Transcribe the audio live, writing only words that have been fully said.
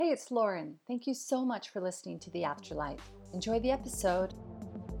Hey, it's Lauren. Thank you so much for listening to The Afterlife. Enjoy the episode.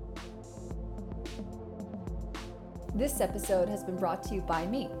 This episode has been brought to you by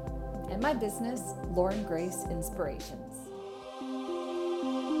me and my business, Lauren Grace Inspirations.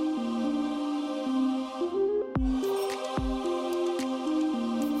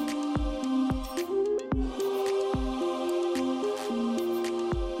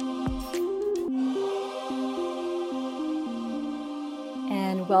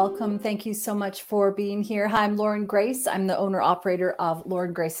 Welcome. Thank you so much for being here. Hi, I'm Lauren Grace. I'm the owner operator of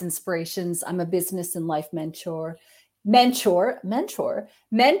Lauren Grace Inspirations. I'm a business and life mentor, a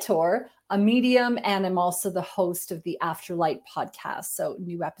medium, and I'm also the host of the Afterlife podcast. So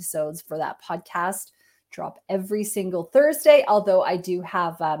new episodes for that podcast drop every single Thursday, although I do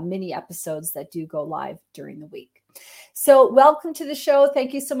have mini episodes that do go live during the week. So welcome to the show.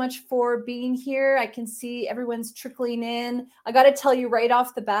 Thank you so much for being here. I can see everyone's trickling in. I got to tell you right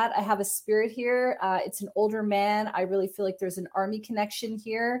off the bat, I have a spirit here. It's an older man. I really feel like there's an army connection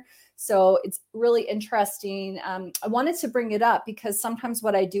here. So it's really interesting. I wanted to bring it up because sometimes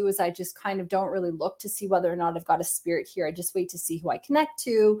what I do is I just kind of don't really look to see whether or not I've got a spirit here. I just wait to see who I connect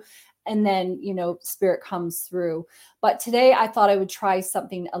to. And then, spirit comes through. But today I thought I would try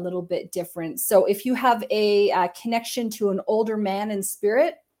something a little bit different. So if you have a connection to an older man in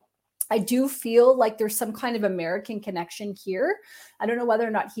spirit, I do feel like there's some kind of American connection here. I don't know whether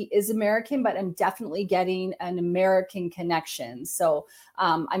or not he is American, but I'm definitely getting an American connection. So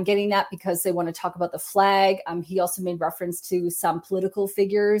I'm getting that because they want to talk about the flag. He also made reference to some political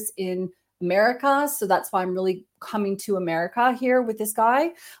figures in America. So that's why I'm really coming to America here with this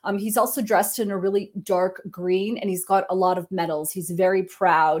guy. He's also dressed in a really dark green and he's got a lot of medals. He's very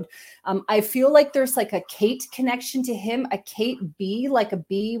proud. I feel like there's like a Kate connection to him, a Kate B, like a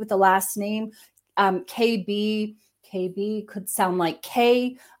B with the last name. KB could sound like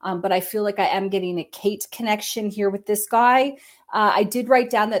K, but I feel like I am getting a Kate connection here with this guy. I did write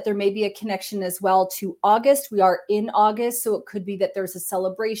down that there may be a connection as well to August. We are in August, so it could be that there's a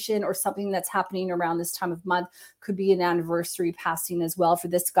celebration or something that's happening around this time of month. Could be an anniversary passing as well for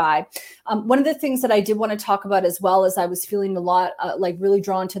this guy. One of the things that I did want to talk about as well is I was feeling a lot like really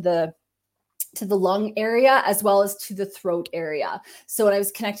drawn to the lung area as well as to the throat area. So when I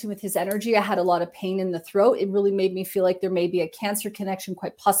was connecting with his energy, I had a lot of pain in the throat. It really made me feel like there may be a cancer connection,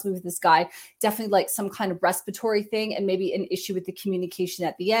 quite possibly with this guy, definitely like some kind of respiratory thing and maybe an issue with the communication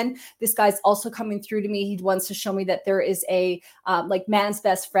at the end. This guy's also coming through to me. He wants to show me that there is a like man's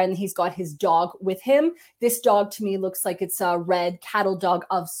best friend. He's got his dog with him. This dog to me looks like it's a red cattle dog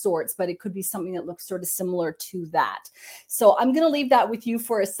of sorts, but it could be something that looks sort of similar to that. So I'm going to leave that with you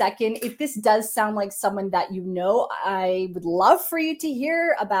for a second. If this does sound like someone that you know, I would love for you to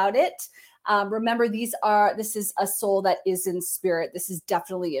hear about it. Remember, this is a soul that is in spirit. This is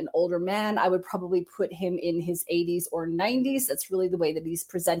definitely an older man. I would probably put him in his 80s or 90s. That's really the way that he's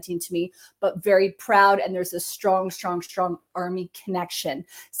presenting to me, but very proud. And there's a strong army connection.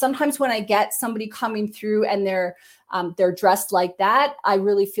 Sometimes when I get somebody coming through and they're dressed like that, I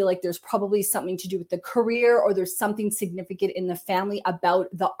really feel like there's probably something to do with the career or there's something significant in the family about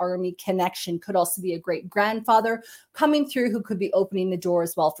the army connection. Could also be a great grandfather coming through who could be opening the door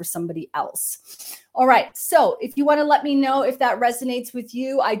as well for somebody else. All right. So if you want to let me know if that resonates with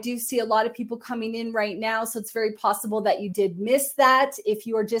you, I do see a lot of people coming in right now. So it's very possible that you did miss that. If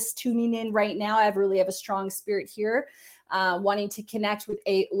you are just tuning in right now, I really have a strong spirit here, wanting to connect with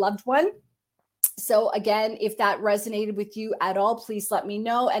a loved one. So again, if that resonated with you at all, please let me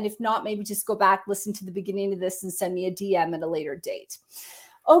know. And if not, maybe just go back, listen to the beginning of this and send me a DM at a later date.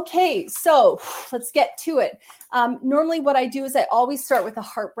 Okay, so let's get to it. Normally what I do is I always start with a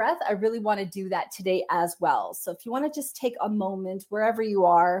heart breath. I really want to do that today as well. So if you want to just take a moment wherever you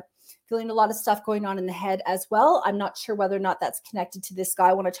are, feeling a lot of stuff going on in the head as well. I'm not sure whether or not that's connected to this guy.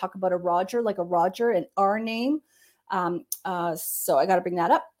 I want to talk about a Roger, like a Roger, an R name. So I got to bring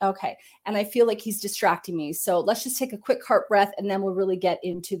that up. Okay. And I feel like he's distracting me. So let's just take a quick heart breath and then we'll really get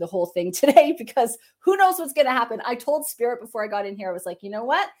into the whole thing today because who knows what's going to happen. I told Spirit before I got in here, I was like, you know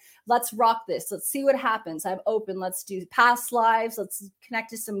what? Let's rock this. Let's see what happens. I'm open. Let's do past lives. Let's connect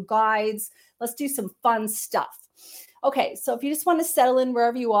to some guides. Let's do some fun stuff. Okay. So if you just want to settle in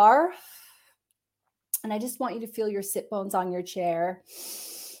wherever you are, and I just want you to feel your sit bones on your chair.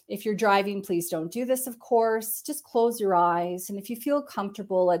 If you're driving, please don't do this, of course. Just close your eyes. And if you feel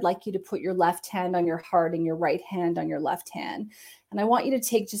comfortable, I'd like you to put your left hand on your heart and your right hand on your left hand. And I want you to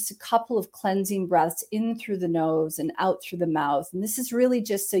take just a couple of cleansing breaths in through the nose and out through the mouth. And this is really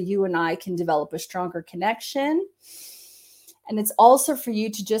just so you and I can develop a stronger connection. And it's also for you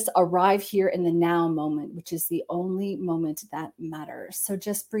to just arrive here in the now moment, which is the only moment that matters. So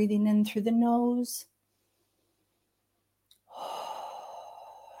just breathing in through the nose,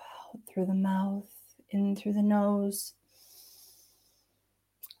 out through the mouth, in through the nose,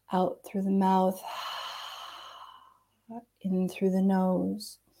 out through the mouth, in through the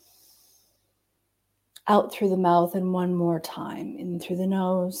nose, out through the mouth, and one more time, in through the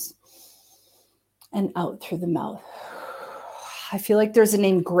nose and out through the mouth. I feel like there's a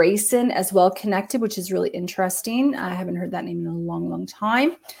name Grayson as well connected, which is really interesting. I haven't heard that name in a long, long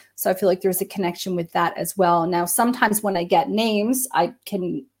time. So I feel like there's a connection with that as well. Now, sometimes when I get names, I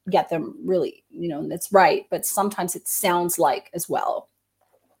can get them really, and that's right. But sometimes it sounds like as well.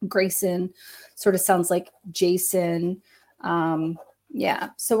 Grayson sort of sounds like Jason. Yeah.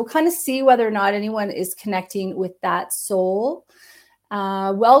 So we'll kind of see whether or not anyone is connecting with that soul.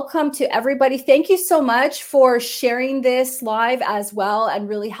 Welcome to everybody. Thank you so much for sharing this live as well and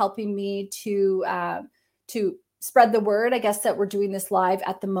really helping me to spread the word, I guess, that we're doing this live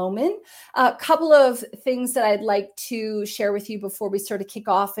at the moment. A couple of things that I'd like to share with you before we sort of kick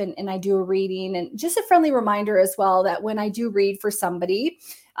off and I do a reading. And just a friendly reminder as well that when I do read for somebody,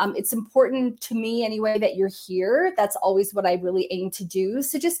 it's important to me anyway that you're here. That's always what I really aim to do.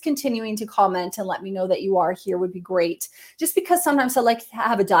 So just continuing to comment and let me know that you are here would be great. Just because sometimes I like to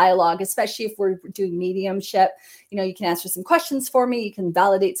have a dialogue, especially if we're doing mediumship. You can answer some questions for me. You can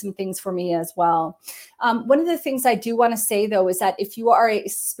validate some things for me as well. One of the things I do want to say, though, is that if you are a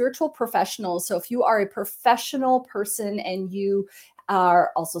spiritual professional, so if you are a professional person and you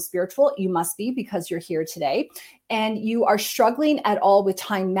are also spiritual, you must be because you're here today, and you are struggling at all with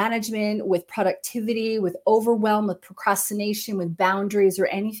time management, with productivity, with overwhelm, with procrastination, with boundaries, or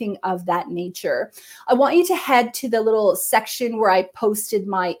anything of that nature, I want you to head to the little section where I posted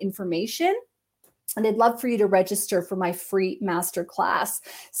my information. And I'd love for you to register for my free masterclass.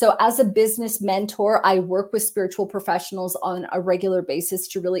 So as a business mentor, I work with spiritual professionals on a regular basis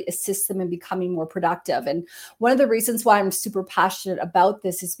to really assist them in becoming more productive. And one of the reasons why I'm super passionate about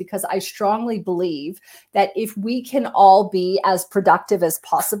this is because I strongly believe that if we can all be as productive as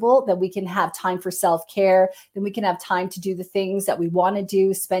possible, then we can have time for self-care, then we can have time to do the things that we want to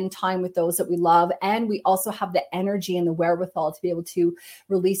do, spend time with those that we love. And we also have the energy and the wherewithal to be able to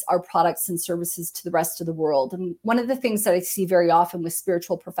release our products and services to the rest of the world. And one of the things that I see very often with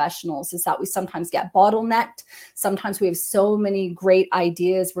spiritual professionals is that we sometimes get bottlenecked. Sometimes we have so many great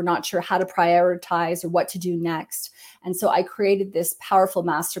ideas. We're not sure how to prioritize or what to do next. And so I created this powerful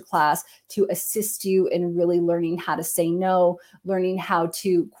masterclass to assist you in really learning how to say no, learning how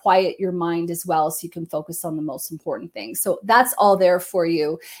to quiet your mind as well so you can focus on the most important things. So that's all there for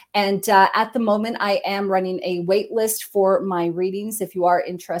you. And at the moment, I am running a wait list for my readings. If you are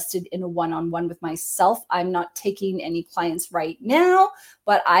interested in a one-on-one with myself, I'm not taking any clients right now,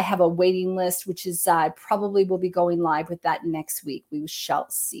 but I have a waiting list, which is probably will be going live with that next week. We shall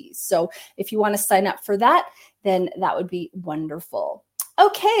see. So if you want to sign up for that, then that would be wonderful.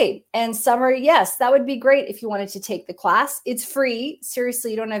 Okay. And Summer, yes, that would be great if you wanted to take the class. It's free.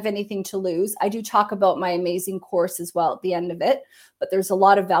 Seriously, you don't have anything to lose. I do talk about my amazing course as well at the end of it, but there's a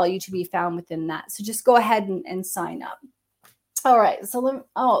lot of value to be found within that. So just go ahead and sign up. All right. So,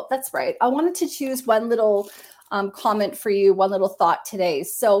 that's right. I wanted to choose one little comment for you, one little thought today.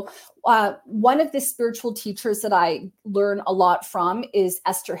 So one of the spiritual teachers that I learn a lot from is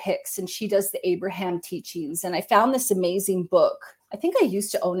Esther Hicks, and she does the Abraham teachings. And I found this amazing book. I think I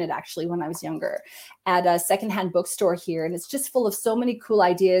used to own it actually when I was younger at a secondhand bookstore here. And it's just full of so many cool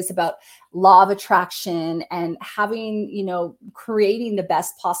ideas about law of attraction and having, creating the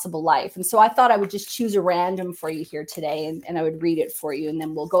best possible life. And so I thought I would just choose a random for you here today and I would read it for you. And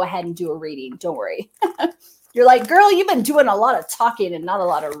then we'll go ahead and do a reading. Don't worry. You're like, girl, you've been doing a lot of talking and not a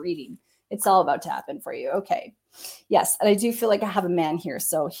lot of reading. It's all about to happen for you. Okay. Yes. And I do feel like I have a man here,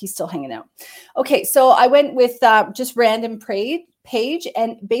 so he's still hanging out. Okay. So I went with just random page.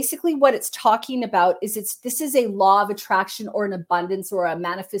 And basically what it's talking about is this is a law of attraction or an abundance or a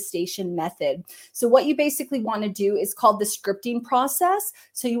manifestation method. So what you basically want to do is called the scripting process.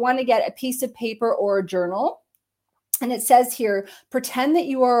 So you want to get a piece of paper or a journal. And it says here, pretend that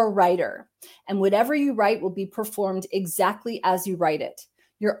you are a writer and whatever you write will be performed exactly as you write it.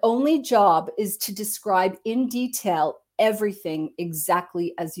 Your only job is to describe in detail everything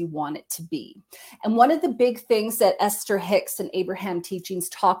exactly as you want it to be. And one of the big things that Esther Hicks and Abraham teachings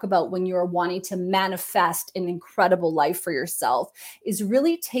talk about when you're wanting to manifest an incredible life for yourself is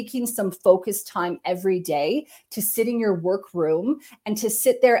really taking some focused time every day to sit in your workroom and to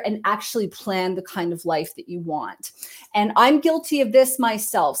sit there and actually plan the kind of life that you want. And I'm guilty of this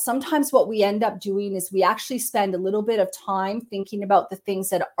myself. Sometimes what we end up doing is we actually spend a little bit of time thinking about the things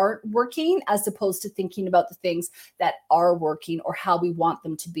that aren't working as opposed to thinking about the things that are working or how we want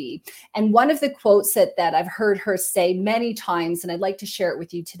them to be. And one of the quotes that I've heard her say many times, and I'd like to share it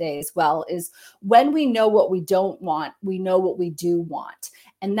with you today as well, is when we know what we don't want, we know what we do want.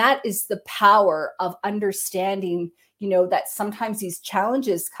 And that is the power of understanding, you know, that sometimes these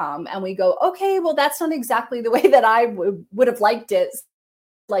challenges come and we go, okay, well, that's not exactly the way that I would have liked it.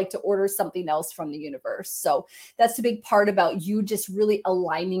 Like to order something else from the universe. So that's a big part about you just really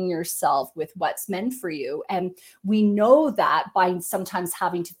aligning yourself with what's meant for you. And we know that by sometimes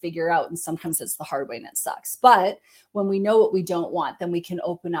having to figure out, and sometimes it's the hard way and it sucks. But when we know what we don't want, then we can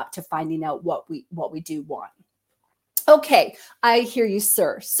open up to finding out what we do want. Okay, I hear you,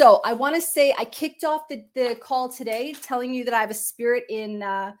 sir. So I want to say I kicked off the call today telling you that I have a spirit in,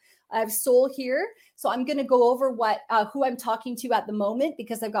 I have soul here. So I'm going to go over who I'm talking to at the moment,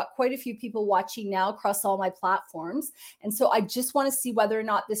 because I've got quite a few people watching now across all my platforms. And so I just want to see whether or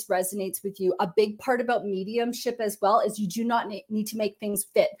not this resonates with you. A big part about mediumship as well is you do not need to make things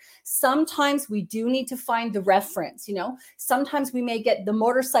fit. Sometimes we do need to find the reference, you know. Sometimes we may get the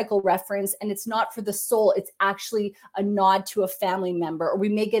motorcycle reference and it's not for the soul. It's actually a nod to a family member. Or we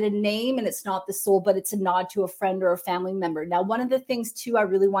may get a name and it's not the soul, but it's a nod to a friend or a family member. Now, one of the things too, I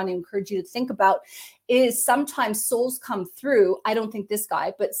really want to encourage you to think about is sometimes souls come through. I don't think this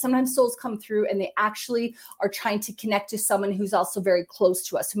guy, but sometimes souls come through and they actually are trying to connect to someone who's also very close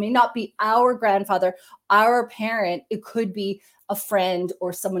to us, who may not be our grandfather, our parent. It could be a friend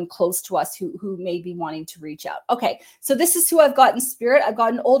or someone close to us who may be wanting to reach out. Okay, so this is who I've got in spirit. I've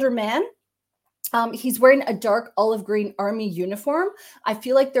got an older man. He's wearing a dark olive green army uniform. I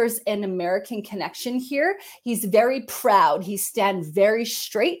feel like there's an American connection here. He's very proud. He stands very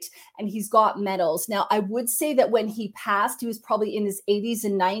straight and he's got medals. Now, I would say that when he passed, he was probably in his 80s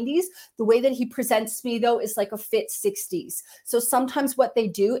and 90s. The way that he presents me, though, is like a fit 60s. So sometimes what they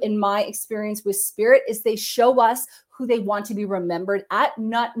do, in my experience with spirit, is they show us who they want to be remembered at,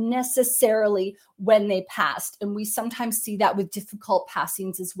 not necessarily when they passed. And we sometimes see that with difficult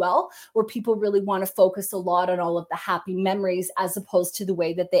passings as well, where people really want to focus a lot on all of the happy memories as opposed to the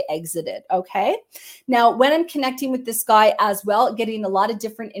way that they exited. Okay. Now, when I'm connecting with this guy as well, getting a lot of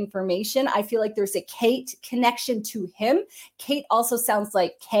different information, I feel like there's a Kate connection to him. Kate also sounds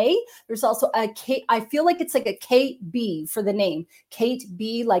like K. There's also a Kate. I feel like it's like a KB for the name. Kate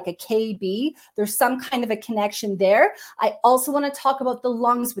B, like a KB. There's some kind of a connection there. I also want to talk about the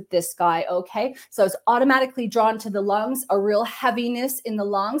lungs with this guy, okay? So I was automatically drawn to the lungs, a real heaviness in the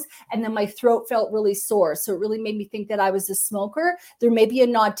lungs, and then my throat felt really sore. So it really made me think that I was a smoker. There may be a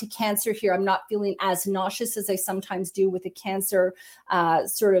nod to cancer here. I'm not feeling as nauseous as I sometimes do with a cancer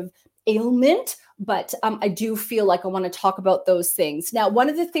sort of ailment, but I do feel like I want to talk about those things. Now, one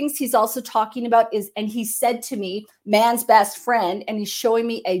of the things he's also talking about is, and he said to me, man's best friend, and he's showing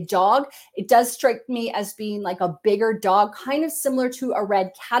me a dog. It does strike me as being like a bigger dog, kind of similar to a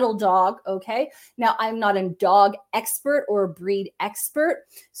red cattle dog, okay? Now, I'm not a dog expert or a breed expert.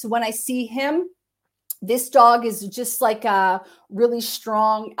 So when I see him, this dog is just like a really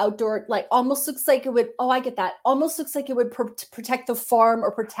strong outdoor, like almost looks like it would, oh, I get that. Almost looks like it would protect the farm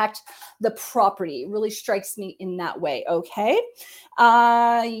or protect the property. It really strikes me in that way. Okay.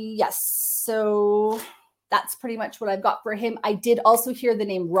 Yes. So that's pretty much what I've got for him. I did also hear the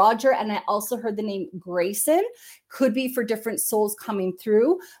name Roger, and I also heard the name Grayson. Could be for different souls coming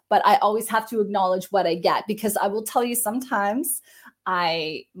through, but I always have to acknowledge what I get, because I will tell you sometimes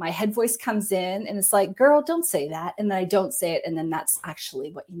my head voice comes in and it's like, girl, don't say that. And then I don't say it. And then that's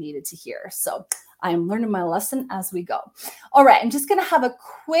actually what you needed to hear. So I'm learning my lesson as we go. All right. I'm just going to have a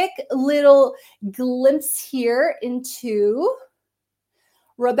quick little glimpse here into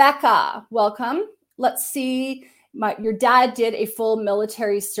Rebecca. Welcome. Let's see. Your dad did a full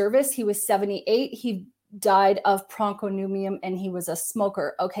military service. He was 78. He died of bronchopneumonia and he was a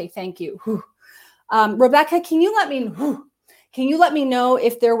smoker. Okay. Thank you. Rebecca, can you let me know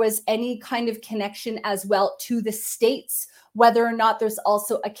if there was any kind of connection as well to the States, whether or not there's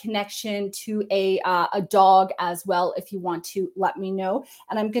also a connection to a dog as well, if you want to let me know.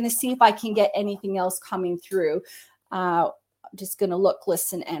 And I'm going to see if I can get anything else coming through. I'm just going to look,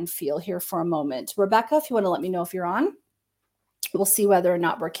 listen, and feel here for a moment. Rebecca, if you want to let me know if you're on, we'll see whether or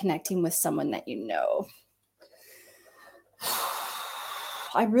not we're connecting with someone that you know.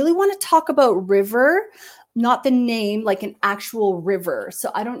 I really want to talk about river, not the name, like an actual river. So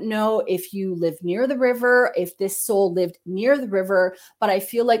I don't know if you live near the river, if this soul lived near the river, but I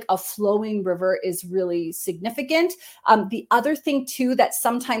feel like a flowing river is really significant. The other thing too that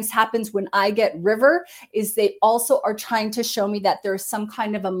sometimes happens when I get river is they also are trying to show me that there's some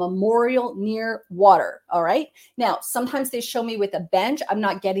kind of a memorial near water. All right. Now, sometimes they show me with a bench. I'm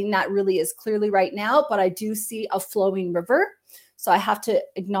not getting that really as clearly right now, but I do see a flowing river. So I have to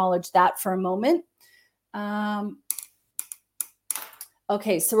acknowledge that for a moment.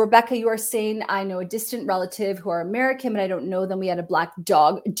 Okay, so Rebecca, you are saying, I know a distant relative who are American, but I don't know them. We had a black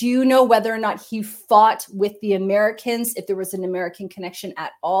dog. Do you know whether or not he fought with the Americans, if there was an American connection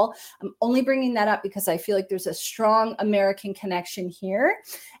at all? I'm only bringing that up because I feel like there's a strong American connection here.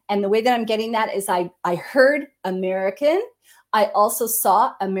 And the way that I'm getting that is I heard American. I also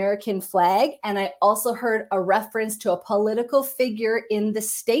saw American flag, and I also heard a reference to a political figure in the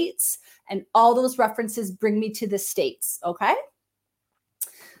States, and all those references bring me to the States, okay?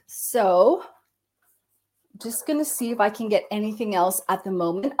 So just going to see if I can get anything else at the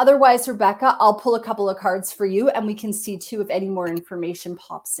moment. Otherwise, Rebecca, I'll pull a couple of cards for you, and we can see too if any more information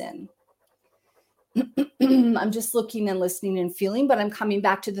pops in. I'm just looking and listening and feeling, but I'm coming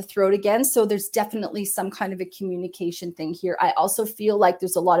back to the throat again. So there's definitely some kind of a communication thing here. I also feel like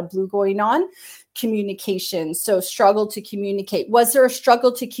there's a lot of blue going on. Communication. So struggle to communicate. Was there a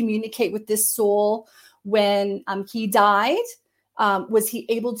struggle to communicate with this soul when he died? Was he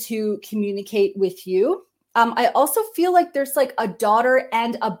able to communicate with you? I also feel like there's like a daughter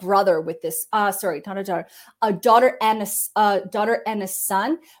and a brother with this. Sorry, not a daughter. A daughter and a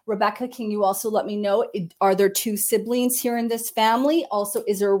son. Rebecca, can you also let me know? Are there two siblings here in this family? Also,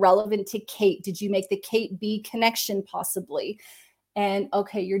 is there relevant to Kate? Did you make the Kate B connection possibly? And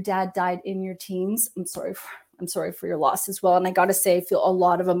okay, your dad died in your teens. I'm sorry for your loss as well. And I got to say, I feel a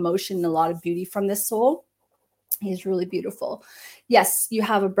lot of emotion and a lot of beauty from this soul. He's really beautiful. Yes, you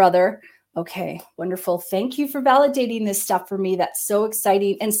have a brother. Okay, wonderful. Thank you for validating this stuff for me. That's so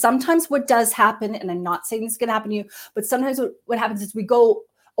exciting. And sometimes what does happen, and I'm not saying this is going to happen to you, but sometimes what happens is we go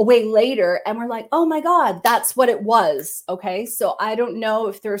away later and we're like, oh my God, that's what it was. Okay, so I don't know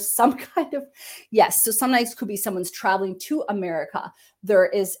if there's some kind of, yes, so sometimes it could be someone's traveling to America. There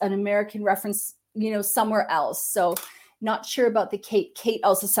is an American reference, somewhere else. So not sure about the Kate. Kate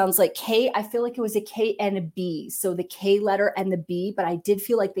also sounds like K. I feel like it was a K and a B. So the K letter and the B, but I did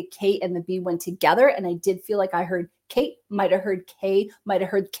feel like the K and the B went together. And I did feel like I heard Kate, might have heard K, might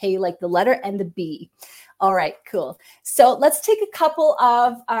have heard K like the letter and the B. All right, cool. So let's take a couple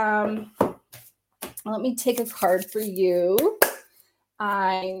of, let me take a card for you.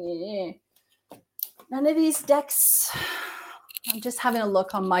 None of these decks, I'm just having a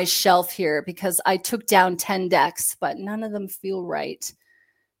look on my shelf here because I took down 10 decks, but none of them feel right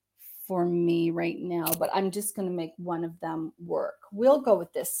for me right now. But I'm just going to make one of them work. We'll go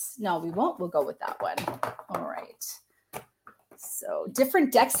with this. No, we won't. We'll go with that one. All right. So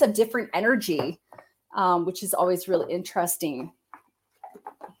different decks have different energy, which is always really interesting.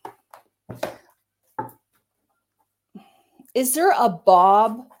 Is there a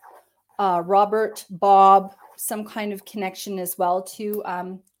Bob, Robert, Bob, some kind of connection as well to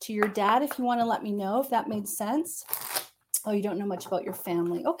your dad? If you want to let me know if that made sense. Oh, you don't know much about your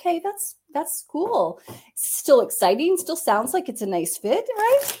family. Okay, that's cool. It's still exciting. Still sounds like it's a nice fit,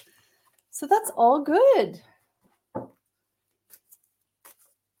 right? So that's all good.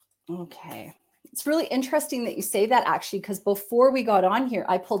 Okay. It's really interesting that you say that, actually, because before we got on here,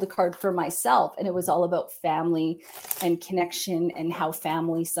 I pulled a card for myself, and it was all about family and connection and how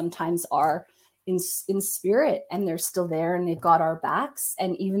family sometimes are in spirit, and they're still there and they've got our backs.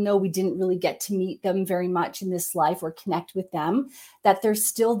 And even though we didn't really get to meet them very much in this life or connect with them, that they're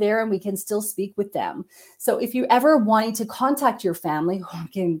still there and we can still speak with them. So if you ever wanting to contact your family, I'm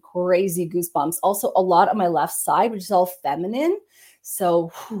getting crazy goosebumps. Also a lot on my left side, which is all feminine.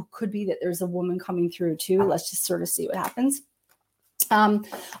 So could be that there's a woman coming through too. Let's just sort of see what happens.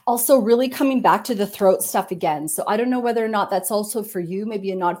 Also really coming back to the throat stuff again. So I don't know whether or not that's also for you,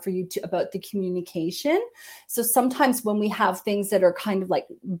 maybe a nod for you too, about the communication. So sometimes when we have things that are kind of like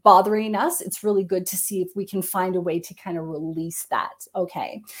bothering us, it's really good to see if we can find a way to kind of release that.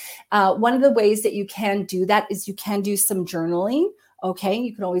 Okay. One of the ways that you can do that is you can do some journaling. Okay,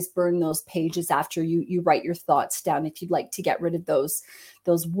 you can always burn those pages after you write your thoughts down if you'd like to get rid of those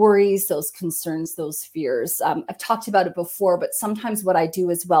worries, those concerns, those fears. I've talked about it before, but sometimes what I do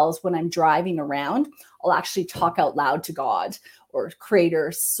as well is when I'm driving around, I'll actually talk out loud to God or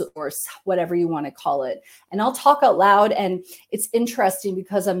creator, source, whatever you want to call it. And I'll talk out loud. And it's interesting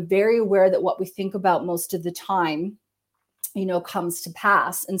because I'm very aware that what we think about most of the time comes to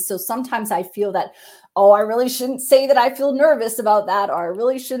pass. And so sometimes I feel that, oh, I really shouldn't say that I feel nervous about that, or I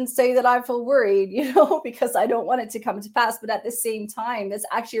really shouldn't say that I feel worried, because I don't want it to come to pass. But at the same time, it's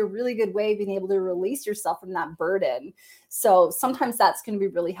actually a really good way of being able to release yourself from that burden. So sometimes that's going to be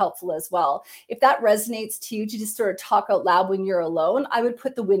really helpful as well. If that resonates to you, to just sort of talk out loud when you're alone, I would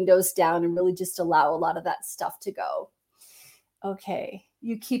put the windows down and really just allow a lot of that stuff to go. Okay.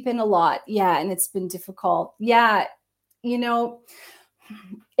 You keep in a lot. Yeah. And it's been difficult. Yeah.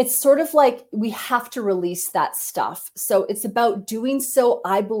 It's sort of like we have to release that stuff. So it's about doing so,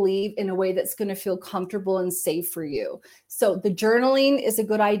 I believe, in a way that's going to feel comfortable and safe for you. So the journaling is a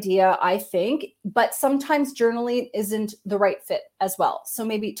good idea, I think, but sometimes journaling isn't the right fit as well. So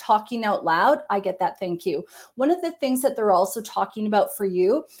maybe talking out loud, I get that. Thank you. One of the things that they're also talking about for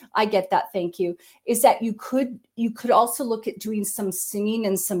you, I get that. Thank you, is that you could also look at doing some singing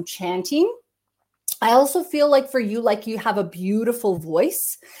and some chanting. I also feel like for you, like you have a beautiful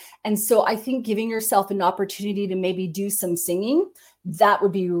voice. And so I think giving yourself an opportunity to maybe do some singing, that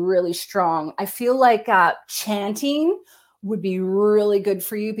would be really strong. I feel like chanting would be really good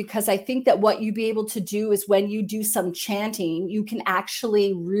for you, because I think that what you'd be able to do is when you do some chanting, you can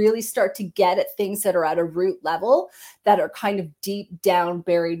actually really start to get at things that are at a root level, that are kind of deep down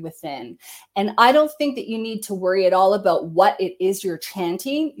buried within. And I don't think that you need to worry at all about what it is you're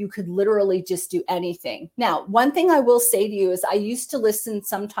chanting. You could literally just do anything. Now, one thing I will say to you is I used to listen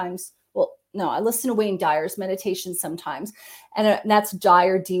sometimes. I listen to Wayne Dyer's meditation sometimes, and that's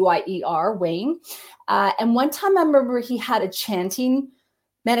Dyer, D-Y-E-R, Wayne. And one time I remember he had a chanting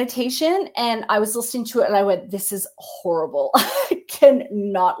meditation, and I was listening to it and I went, this is horrible. I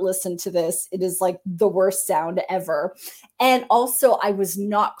cannot listen to this. It is like the worst sound ever. And also I was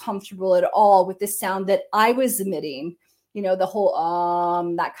not comfortable at all with the sound that I was emitting, the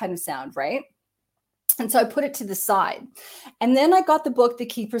whole, that kind of sound, right? And so I put it to the side. And then I got the book, The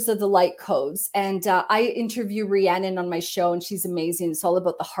Keepers of the Light Codes. And I interview Rhiannon on my show, and she's amazing. It's all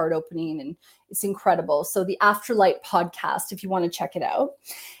about the heart opening, and it's incredible. So the Afterlight podcast, if you want to check it out.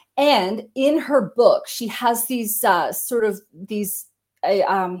 And in her book, she has these the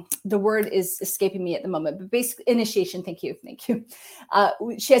word is escaping me at the moment, but basically initiation. Thank you.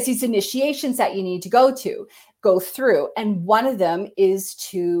 She has these initiations that you need to go through. And one of them is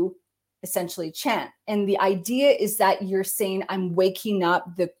to essentially chant. And the idea is that you're saying, I'm waking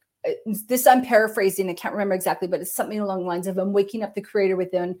up this I'm paraphrasing, I can't remember exactly, but it's something along the lines of, I'm waking up the creator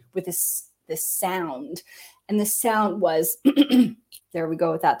within with this sound. And the sound was, there we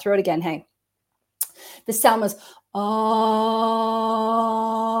go with that. Throw it again. Hey, the sound was,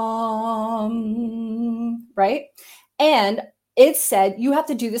 right? And it said, you have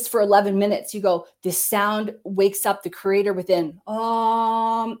to do this for 11 minutes. You go, this sound wakes up the creator within.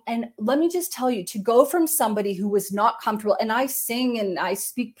 And let me just tell you, to go from somebody who was not comfortable, and I sing and I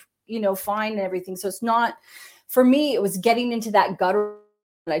speak, fine and everything. So it's not, for me, it was getting into that gutter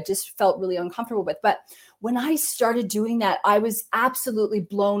that I just felt really uncomfortable with. But when I started doing that, I was absolutely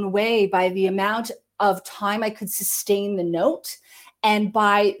blown away by the amount of time I could sustain the note, and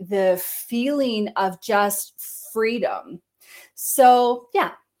by the feeling of just freedom. So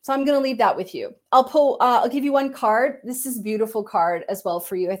yeah, so I'm going to leave that with you. I'll give you one card. This is a beautiful card as well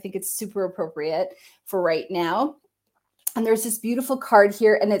for you. I think it's super appropriate for right now. And there's this beautiful card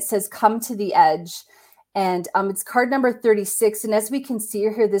here, and it says, come to the edge. And it's card number 36. And as we can see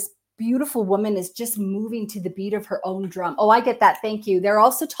here, this beautiful woman is just moving to the beat of her own drum. Oh, I get that. Thank you. They're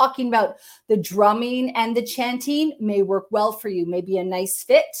also talking about the drumming and the chanting may work well for you, maybe a nice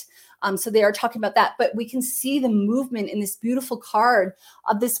fit. So they are talking about that, but we can see the movement in this beautiful card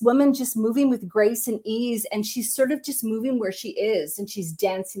of this woman just moving with grace and ease. And she's sort of just moving where she is, and she's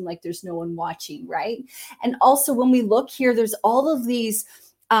dancing like there's no one watching, right? And also when we look here, there's all of these,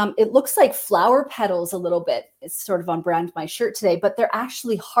 it looks like flower petals a little bit. It's sort of on brand with my shirt today, but they're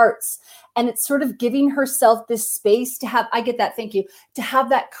actually hearts. And it's sort of giving herself this space to have, I get that. Thank you. To have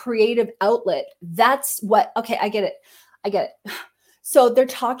that creative outlet. That's what, okay, I get it. So they're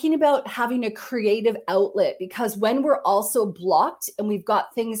talking about having a creative outlet, because when we're also blocked and we've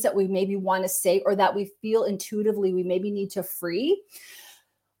got things that we maybe want to say, or that we feel intuitively we maybe need to free.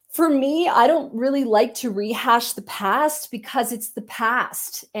 For me, I don't really like to rehash the past, because it's the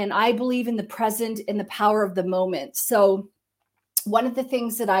past, and I believe in the present and the power of the moment. So one of the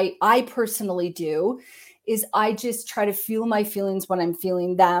things that I personally do is I just try to feel my feelings when I'm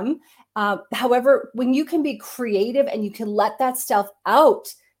feeling them. However, when you can be creative and you can let that stuff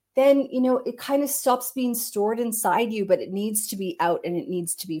out, then, it kind of stops being stored inside you, but it needs to be out and it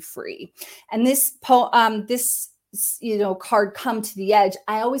needs to be free. And this card, Come to the Edge,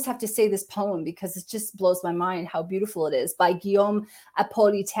 I always have to say this poem because it just blows my mind how beautiful it is, by Guillaume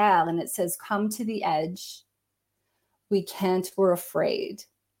Apollinaire. And it says, come to the edge. We can't, we're afraid.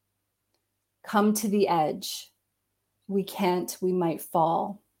 Come to the edge. We can't, we might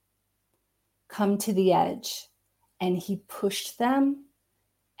fall. Come to the edge. And he pushed them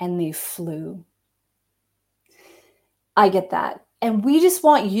and they flew. I get that. And we just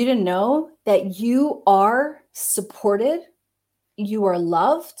want you to know that you are supported, you are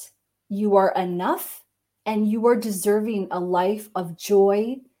loved, you are enough, and you are deserving a life of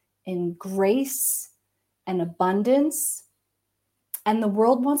joy and grace and abundance. And the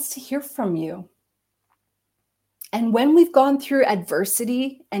world wants to hear from you. And when we've gone through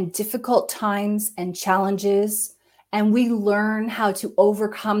adversity and difficult times and challenges, and we learn how to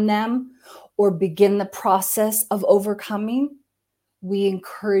overcome them or begin the process of overcoming, we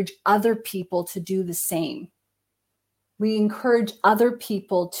encourage other people to do the same. We encourage other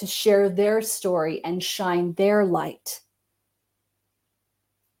people to share their story and shine their light.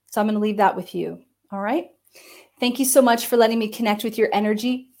 So I'm going to leave that with you. All right. Thank you so much for letting me connect with your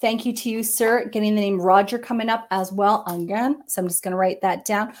energy. Thank you to you, sir. Getting the name Roger coming up as well again. So I'm just going to write that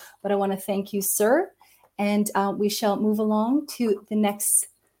down. But I want to thank you, sir. And we shall move along to the next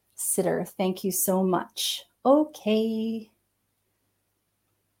sitter. Thank you so much. Okay.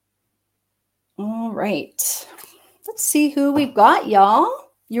 All right. Let's see who we've got,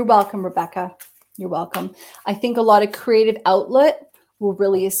 y'all. You're welcome, Rebecca. You're welcome. I think a lot of creative outlet will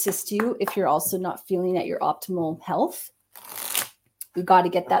really assist you if you're also not feeling at your optimal health. We've got to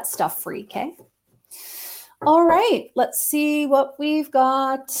get that stuff free, okay? All right, let's see what we've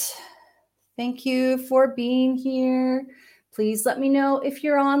got. Thank you for being here. Please let me know if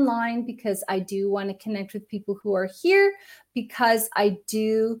you're online, because I do want to connect with people who are here, because I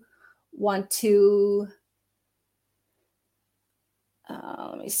do want to,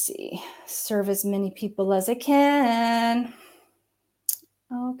 let me see, serve as many people as I can.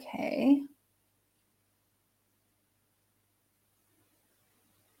 Okay.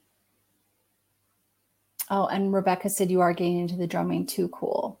 Oh, and Rebecca said you are getting into the drumming too.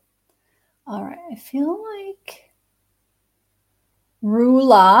 Cool. All right. I feel like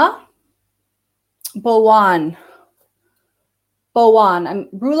Rula Bohan.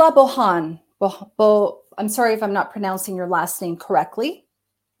 Rula Bohan. I'm sorry if I'm not pronouncing your last name correctly.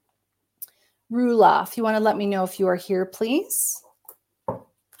 Rula, if you want to let me know if you are here, please.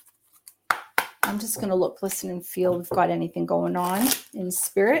 I'm just going to look, listen, and feel if we've got anything going on in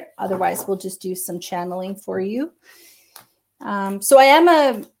spirit. Otherwise, we'll just do some channeling for you. So I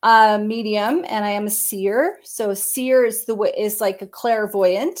am a medium and I am a seer. So a seer is like a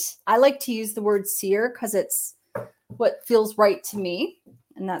clairvoyant. I like to use the word seer because it's what feels right to me,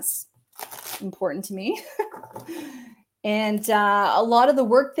 and that's important to me. And a lot of the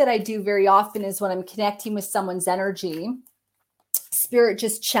work that I do very often is when I'm connecting with someone's energy, spirit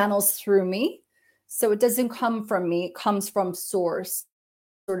just channels through me. So it doesn't come from me, it comes from source,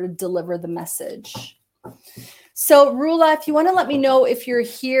 sort of deliver the message. So Rula, if you want to let me know if you're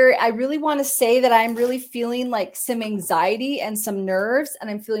here, I really want to say that I'm really feeling like some anxiety and some nerves, and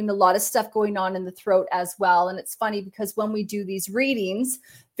I'm feeling a lot of stuff going on in the throat as well. And it's funny because when we do these readings,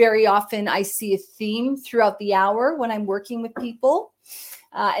 very often I see a theme throughout the hour when I'm working with people.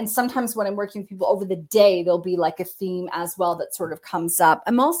 And sometimes when I'm working with people over the day, there'll be like a theme as well that sort of comes up.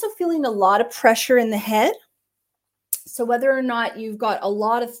 I'm also feeling a lot of pressure in the head. So whether or not you've got a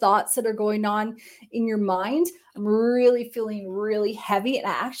lot of thoughts that are going on in your mind, I'm really feeling really heavy, and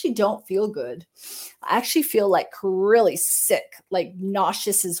I actually don't feel good. I actually feel like really sick, like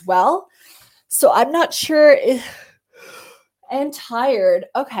nauseous as well. So I'm not sure and tired.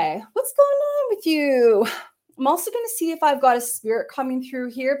 Okay, what's going on with you? I'm also going to see if I've got a spirit coming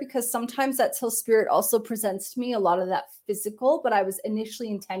through here, because sometimes that soul spirit also presents to me a lot of that physical, but I was initially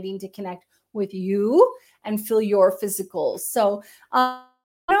intending to connect with you and feel your physical. So I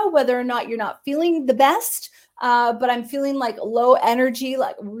don't know whether or not you're not feeling the best, but I'm feeling like low energy,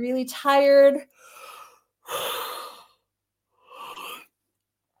 like really tired.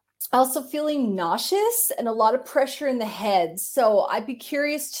 Also feeling nauseous and a lot of pressure in the head. So I'd be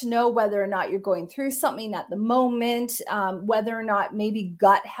curious to know whether or not you're going through something at the moment, whether or not maybe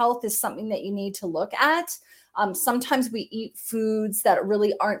gut health is something that you need to look at. Sometimes we eat foods that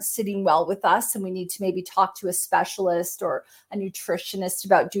really aren't sitting well with us, and we need to maybe talk to a specialist or a nutritionist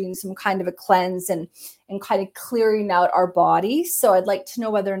about doing some kind of a cleanse and kind of clearing out our body. So I'd like to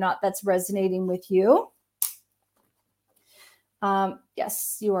know whether or not that's resonating with you.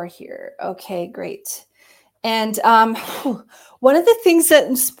 Yes, you are here. Okay, great. And one of the things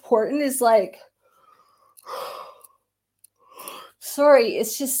that is important is like Sorry,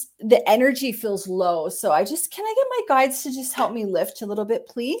 it's just the energy feels low. So can I get my guides to just help me lift a little bit,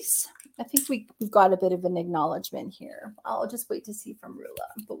 please? I think we've got a bit of an acknowledgement here. I'll just wait to see from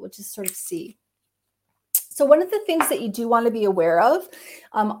Rula, but we'll just sort of see. So one of the things that you do want to be aware of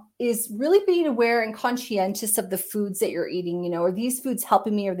is really being aware and conscientious of the foods that you're eating. You know, are these foods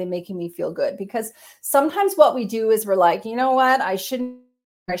helping me? Or are they making me feel good? Because sometimes what we do is we're like, you know what? I shouldn't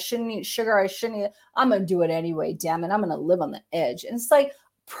eat sugar. I'm going to do it anyway. Damn it. I'm going to live on the edge. And it's like,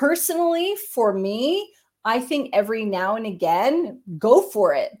 personally, for me, I think every now and again, go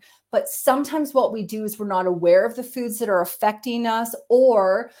for it. But sometimes what we do is we're not aware of the foods that are affecting us,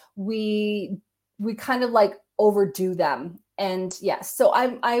 or we kind of like overdo them. And yes, so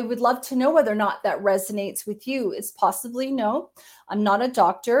I would love to know whether or not that resonates with you. It's possibly no. I'm not a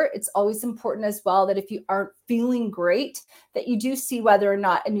doctor. It's always important as well that if you aren't feeling great, that you do see whether or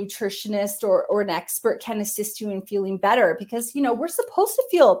not a nutritionist or an expert can assist you in feeling better, because, you know, we're supposed to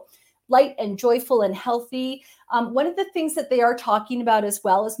feel light and joyful and healthy. One of the things that they are talking about as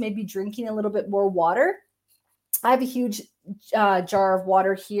well is maybe drinking a little bit more water. I have a huge jar of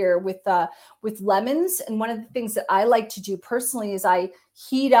water here with lemons. And one of the things that I like to do personally is I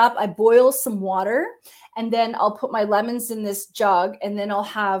boil some water, and then I'll put my lemons in this jug, and then I'll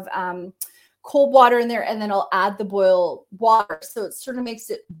have cold water in there, and then I'll add the boiled water. So it sort of makes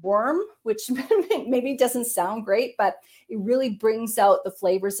it warm, which maybe doesn't sound great, but it really brings out the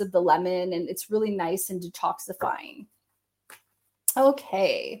flavors of the lemon, and it's really nice and detoxifying.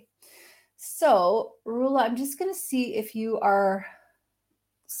 Okay. So, Rula, I'm just going to see if you are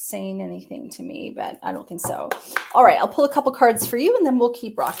saying anything to me, but I don't think so. All right, I'll pull a couple cards for you, and then we'll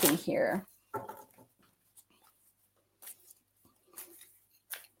keep rocking here.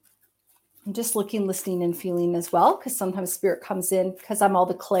 I'm just looking, listening, and feeling as well, because sometimes spirit comes in because I'm all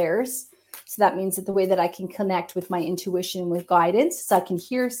the clairs. So that means that the way that I can connect with my intuition, with guidance, is I can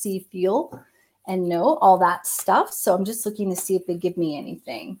hear, see, feel, and know all that stuff. So I'm just looking to see if they give me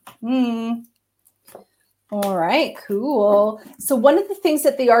anything. All right, cool. So one of the things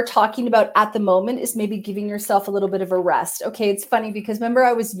that they are talking about at the moment is maybe giving yourself a little bit of a rest. Okay, it's funny because remember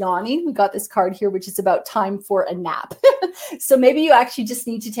I was yawning. We got this card here, which is about time for a nap. So maybe you actually just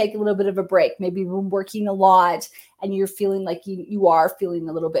need to take a little bit of a break. Maybe you've been working a lot and you're feeling like you are feeling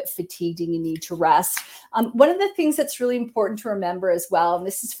a little bit fatigued and you need to rest. One of the things that's really important to remember as well, and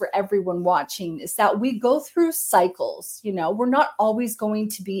this is for everyone watching, is that we go through cycles. You know, we're not always going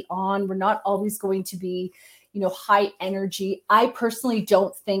to be on. We're not always going to be, you know, high energy. I personally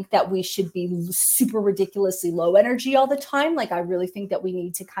don't think that we should be super ridiculously low energy all the time. Like, I really think that we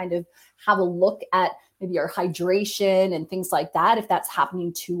need to kind of have a look at maybe our hydration and things like that, if that's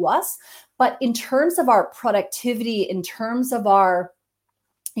happening to us. But in terms of our productivity, in terms of our,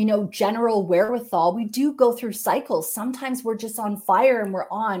 you know, general wherewithal, we do go through cycles. Sometimes we're just on fire and we're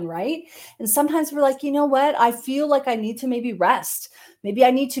on, right? And sometimes we're like, you know what? I feel like I need to maybe rest. Maybe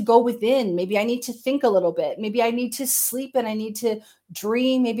I need to go within. Maybe I need to think a little bit. Maybe I need to sleep and I need to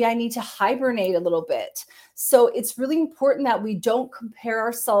dream. Maybe I need to hibernate a little bit. So it's really important that we don't compare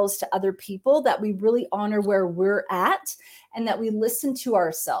ourselves to other people, that we really honor where we're at, and that we listen to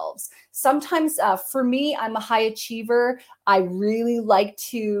ourselves. Sometimes for me, I'm a high achiever. I really like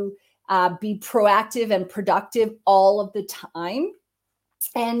to be proactive and productive all of the time.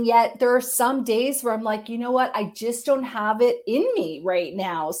 And yet there are some days where I'm like, you know what? I just don't have it in me right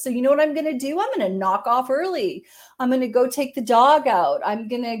now. So you know what I'm going to do? I'm going to knock off early. I'm going to go take the dog out. I'm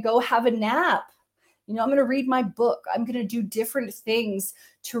going to go have a nap. You know, I'm going to read my book. I'm going to do different things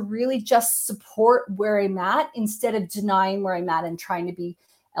to really just support where I'm at instead of denying where I'm at and trying to be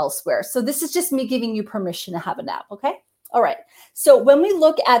elsewhere. So this is just me giving you permission to have a nap. Okay. All right. So when we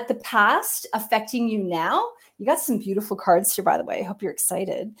look at the past affecting you now, you got some beautiful cards here, by the way. I hope you're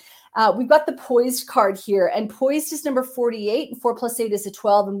excited. We've got the Poised card here, and Poised is number 48, and 4 plus 8 is a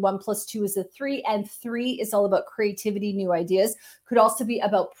 12, and 1 plus 2 is a 3, and 3 is all about creativity, new ideas. Could also be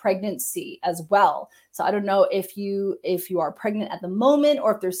about pregnancy as well. So I don't know if you are pregnant at the moment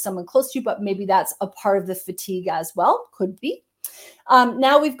or if there's someone close to you, but maybe that's a part of the fatigue as well. Could be.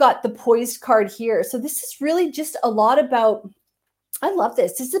 Now we've got the Poised card here. So this is really just a lot about, I love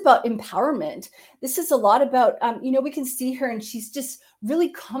this. This is about empowerment. This is a lot about, you know, we can see her and she's just really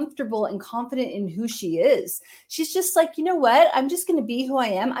comfortable and confident in who she is. She's just like, you know what? I'm just going to be who I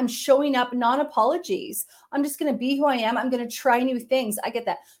am. I'm showing up, non-apologies. I'm just going to be who I am. I'm going to try new things. I get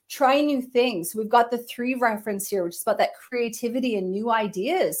that. Try new things. We've got the 3 reference here, which is about that creativity and new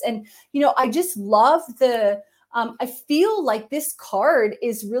ideas. And, you know, I just love the I feel like this card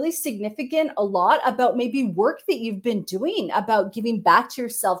is really significant a lot about maybe work that you've been doing, about giving back to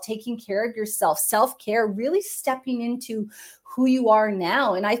yourself, taking care of yourself, self-care, really stepping into who you are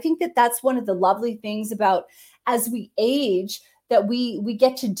now. And I think that that's one of the lovely things about as we age that we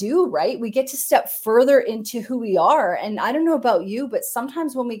get to do, right? We get to step further into who we are. And I don't know about you, but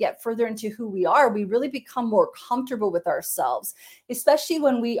sometimes when we get further into who we are, we really become more comfortable with ourselves, especially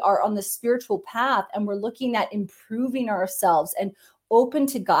when we are on the spiritual path and we're looking at improving ourselves and open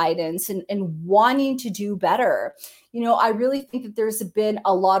to guidance and wanting to do better. I really think that there's been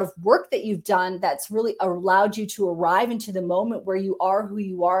a lot of work that you've done that's really allowed you to arrive into the moment where you are who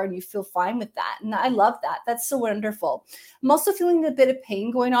you are and you feel fine with that. And I love that. That's so wonderful. I'm also feeling a bit of pain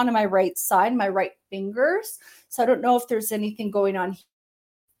going on my right side, my right fingers. So I don't know if there's anything going on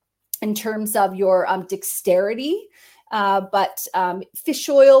in terms of your dexterity. But fish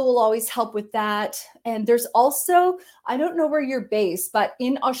oil will always help with that. And there's also, I don't know where you're based, but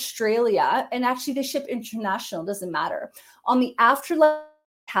in Australia, and actually they ship international, doesn't matter. On the Afterlife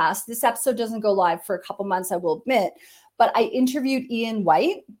cast, this episode doesn't go live for a couple months, I will admit, but I interviewed Ian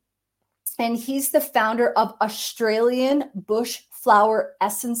White, and he's the founder of Australian Bush Flower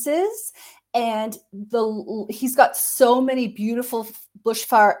Essences. And he's got so many beautiful bush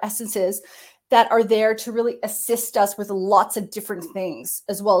flower essences that are there to really assist us with lots of different things,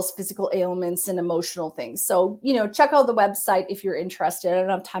 as well as physical ailments and emotional things. So, check out the website if you're interested. I don't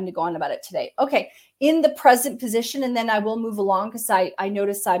have time to go on about it today. Okay, in the present position, and then I will move along because I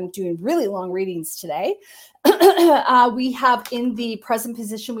notice I'm doing really long readings today. We have in the present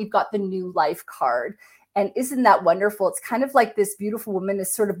position, we've got the New Life card. And isn't that wonderful? It's kind of like this beautiful woman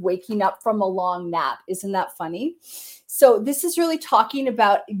is sort of waking up from a long nap. Isn't that funny? So this is really talking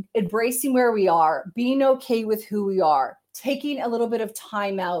about embracing where we are, being okay with who we are, taking a little bit of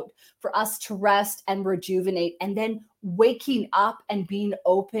time out for us to rest and rejuvenate, and then waking up and being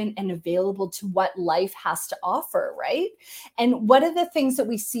open and available to what life has to offer, right? And one of the things that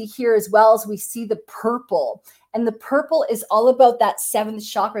we see here as well is we see the purple. And the purple is all about that seventh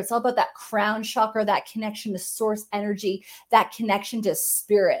chakra. It's all about that crown chakra, that connection to source energy, that connection to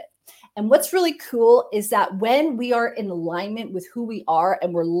spirit. And what's really cool is that when we are in alignment with who we are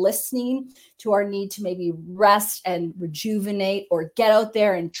and we're listening to our need to maybe rest and rejuvenate or get out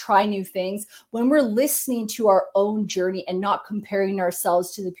there and try new things, when we're listening to our own journey and not comparing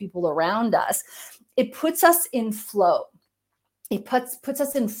ourselves to the people around us, it puts us in flow. It puts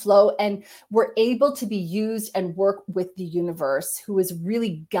us in flow, and we're able to be used and work with the universe, who is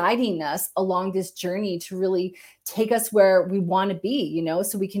really guiding us along this journey to really take us where we want to be,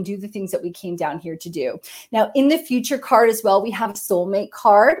 so we can do the things that we came down here to do. Now, in the future card as well, we have a soulmate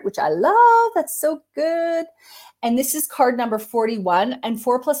card, which I love. That's so good. And this is card number 41, and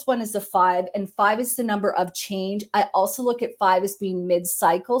 4 + 1 is a 5, and 5 is the number of change. I also look at 5 as being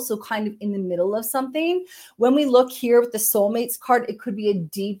mid-cycle, so kind of in the middle of something. When we look here with the soulmates card, it could be a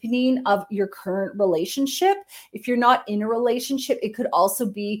deepening of your current relationship. If you're not in a relationship, it could also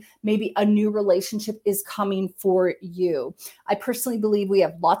be maybe a new relationship is coming for you. I personally believe we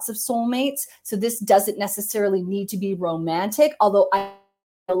have lots of soulmates, so this doesn't necessarily need to be romantic, although I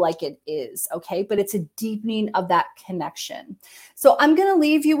like it is, okay? But it's a deepening of that connection. So I'm going to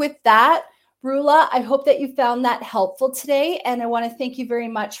leave you with that. Rula, I hope that you found that helpful today. And I want to thank you very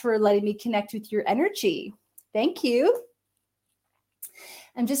much for letting me connect with your energy. Thank you.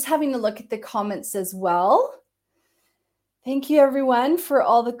 I'm just having a look at the comments as well. Thank you, everyone, for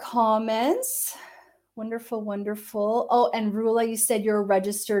all the comments. Wonderful, wonderful. Oh, and Rula, you said you're a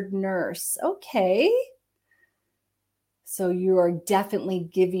registered nurse. Okay. So you are definitely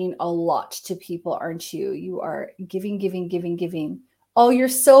giving a lot to people, aren't you? You are giving, giving, giving, giving. Oh, you're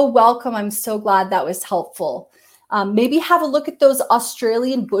so welcome. I'm so glad that was helpful. Maybe have a look at those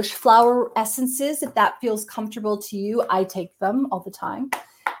Australian bush flower essences if that feels comfortable to you. I take them all the time,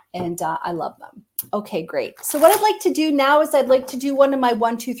 and I love them. Okay, great. So what I'd like to do now is I'd like to do one of my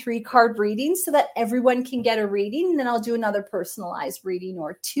 1, 2, 3 card readings so that everyone can get a reading, and then I'll do another personalized reading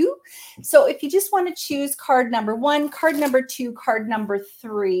or 2. So if you just want to choose card number 1, card number 2, card number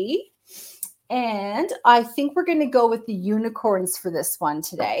 3, and I think we're going to go with the unicorns for this one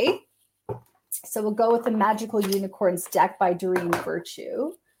today. So we'll go with the Magical Unicorns deck by Doreen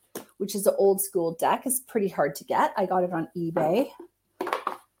Virtue, which is an old school deck. It's pretty hard to get. I got it on eBay.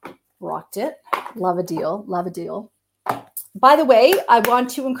 Rocked it. Love a deal. Love a deal. By the way, I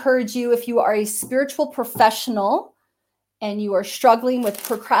want to encourage you, if you are a spiritual professional and you are struggling with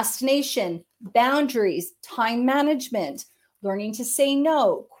procrastination, boundaries, time management, learning to say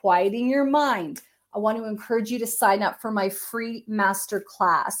no, quieting your mind, I want to encourage you to sign up for my free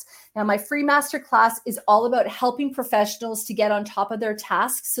masterclass. Now, my free masterclass is all about helping professionals to get on top of their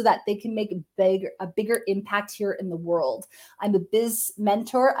tasks so that they can make a bigger impact here in the world. I'm a biz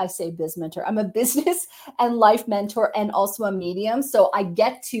mentor. I say biz mentor. I'm a business and life mentor and also a medium. So I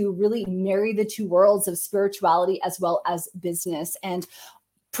get to really marry the two worlds of spirituality as well as business. And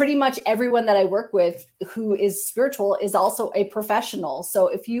pretty much everyone that I work with who is spiritual is also a professional. So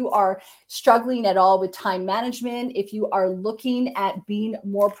if you are struggling at all with time management, if you are looking at being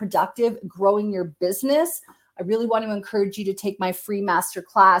more productive, growing your business, I really want to encourage you to take my free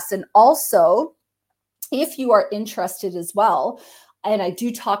masterclass. And also, if you are interested as well, and I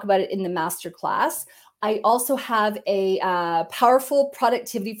do talk about it in the masterclass, I also have a powerful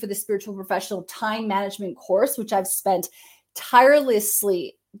productivity for the spiritual professional time management course, which I've spent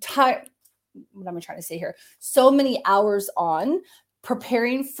tirelessly what am I trying to say here? So many hours on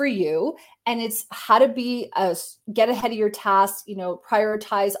preparing for you. And it's how to get ahead of your tasks,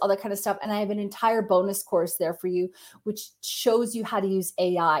 prioritize all that kind of stuff. And I have an entire bonus course there for you, which shows you how to use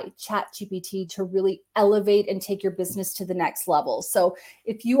AI, ChatGPT, to really elevate and take your business to the next level. So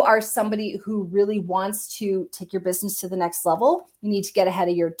if you are somebody who really wants to take your business to the next level, you need to get ahead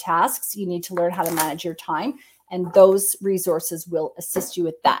of your tasks. You need to learn how to manage your time. And those resources will assist you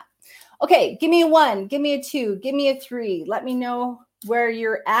with that. Okay, give me a 1, give me a 2, give me a 3. Let me know where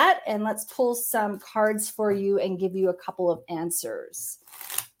you're at, and let's pull some cards for you and give you a couple of answers.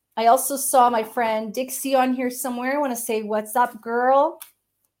 I also saw my friend Dixie on here somewhere. I want to say, what's up, girl?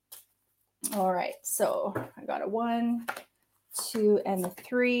 All right, so I got a 1, 2, and a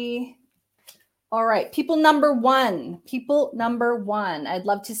 3. All right, people number 1. I'd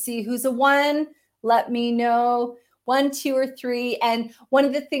love to see who's a 1. Let me know 1, 2, or 3. And one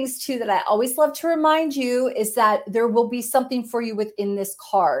of the things too that I always love to remind you is that there will be something for you within this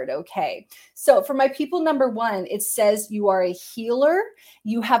card. Okay. So for my people number 1, it says you are a healer.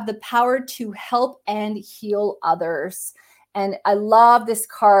 You have the power to help and heal others. And I love this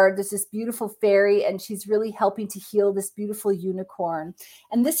card. There's this beautiful fairy, and she's really helping to heal this beautiful unicorn.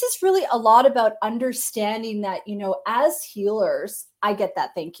 And this is really a lot about understanding that, as healers, I get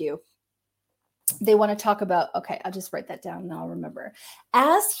that. Thank you. They want to talk about, okay, I'll just write that down and I'll remember.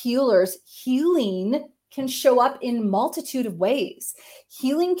 As healers, healing can show up in multitude of ways.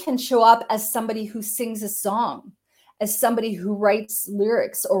 Healing can show up as somebody who sings a song, as somebody who writes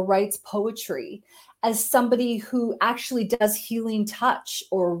lyrics or writes poetry, as somebody who actually does healing touch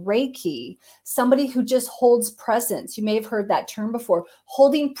or Reiki, somebody who just holds presence. You may have heard that term before.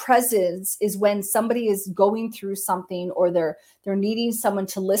 Holding presence is when somebody is going through something or they're needing someone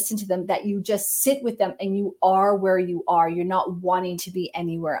to listen to them, that you just sit with them and you are where you are. You're not wanting to be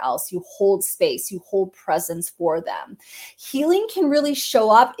anywhere else. You hold space, you hold presence for them. Healing can really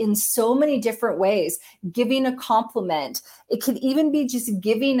show up in so many different ways. Giving a compliment. It could even be just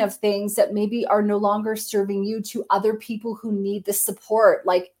giving of things that maybe are no longer serving you to other people who need the support,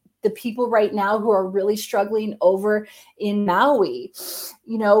 like the people right now who are really struggling over in Maui.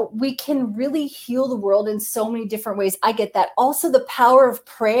 We can really heal the world in so many different ways. I get that. Also, the power of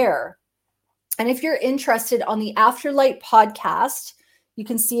prayer. And if you're interested, on the Afterlight podcast, you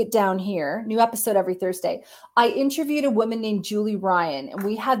can see it down here. New episode every Thursday. I interviewed a woman named Julie Ryan,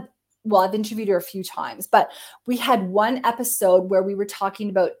 and I've interviewed her a few times, but we had one episode where we were talking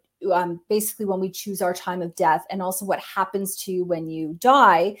about basically when we choose our time of death, and also what happens to you when you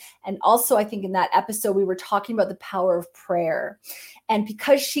die. And also, I think in that episode, we were talking about the power of prayer. And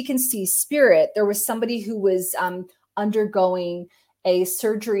because she can see spirit, there was somebody who was undergoing a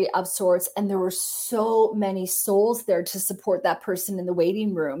surgery of sorts, and there were so many souls there to support that person in the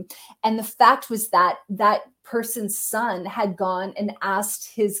waiting room. And the fact was that that person's son had gone and asked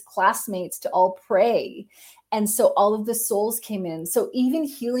his classmates to all pray. And so all of the souls came in. So even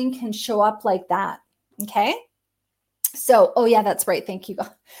healing can show up like that. Okay. So, oh yeah, that's right. Thank you.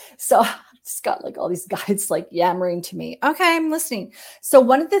 So I just got like all these guys like yammering to me. Okay, I'm listening. So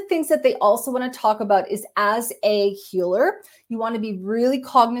one of the things that they also want to talk about is, as a healer, you want to be really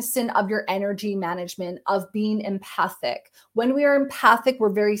cognizant of your energy management, of being empathic. When we are empathic, we're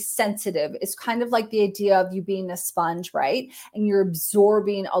very sensitive. It's kind of like the idea of you being a sponge, right? And you're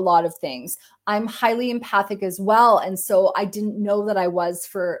absorbing a lot of things. I'm highly empathic as well. And so I didn't know that I was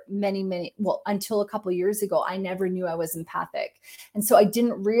for until a couple of years ago. I never knew I was empathic. And so I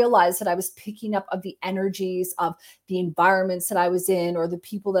didn't realize that I was was picking up of the energies of the environments that I was in, or the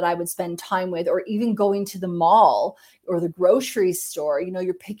people that I would spend time with, or even going to the mall or the grocery store.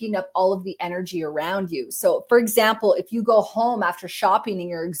 You're picking up all of the energy around you. So for example, if you go home after shopping and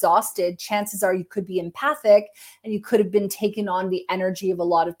you're exhausted, chances are you could be empathic and you could have been taking on the energy of a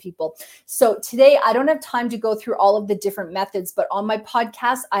lot of people. So today I don't have time to go through all of the different methods, but on my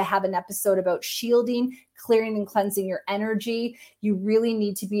podcast, I have an episode about shielding, clearing and cleansing your energy. You really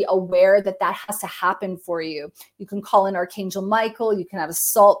need to be aware that that has to happen for you. You can call in Archangel Michael, you can have a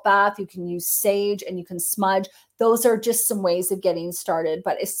salt bath, you can use sage, and you can smudge. Those are just some ways of getting started,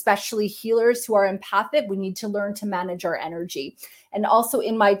 but especially healers who are empathic, we need to learn to manage our energy. And also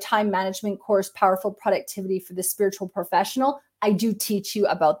in my time management course, Powerful Productivity for the Spiritual Professional, I do teach you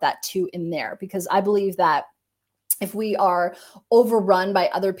about that too in there, because I believe that if we are overrun by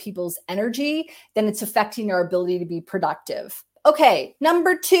other people's energy, then it's affecting our ability to be productive. Okay,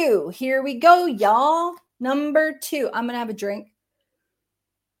 number 2. Here we go, y'all. Number 2. I'm going to have a drink.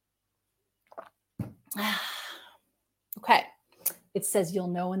 Okay. It says you'll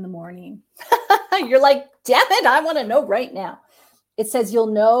know in the morning. You're like, damn it, I want to know right now. It says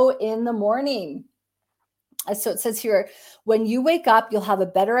you'll know in the morning. So it says here, when you wake up, you'll have a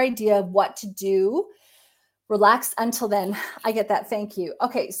better idea of what to do. Relax until then. I get that. Thank you.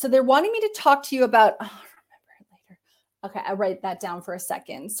 Okay. So they're wanting me to talk to you about, I'll remember it later. Okay. I'll write that down for a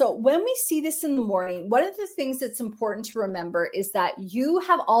second. So when we see this in the morning, one of the things that's important to remember is that you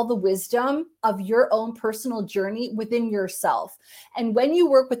have all the wisdom of your own personal journey within yourself. And when you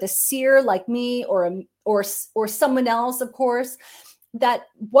work with a seer like me or someone else, of course, that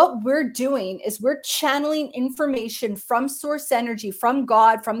what we're doing is we're channeling information from source energy, from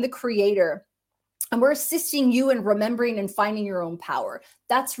God, from the creator. And we're assisting you in remembering and finding your own power.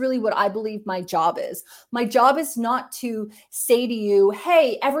 That's really what I believe my job is. My job is not to say to you,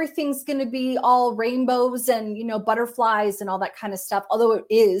 hey, everything's going to be all rainbows and, butterflies and all that kind of stuff. Although it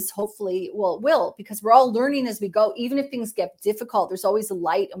is, hopefully, well, it will, because we're all learning as we go. Even if things get difficult, there's always a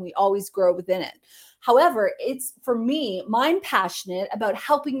light and we always grow within it. However, it's for me, I'm passionate about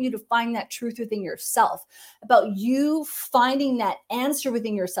helping you to find that truth within yourself, about you finding that answer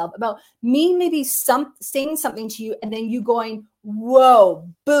within yourself, about me maybe saying something to you and then you going, whoa,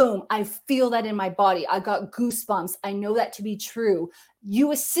 boom, I feel that in my body. I got goosebumps. I know that to be true.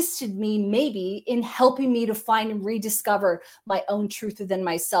 You assisted me maybe in helping me to find and rediscover my own truth within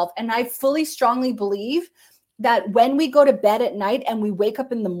myself. And I fully, strongly believe that when we go to bed at night and we wake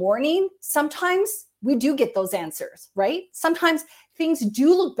up in the morning, sometimes we do get those answers, right? Sometimes things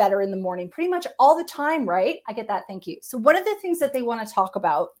do look better in the morning, pretty much all the time, right? I get that. Thank you. So one of the things that they want to talk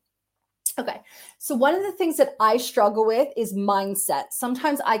about, okay. So one of the things that I struggle with is mindset.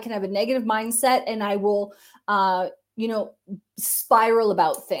 Sometimes I can have a negative mindset and I will, spiral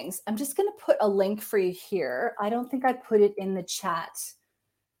about things. I'm just going to put a link for you here. I don't think I put it in the chat.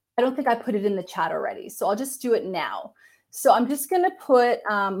 Already. So I'll just do it now. So I'm just going to put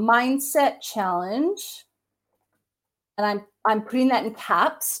mindset challenge, and I'm putting that in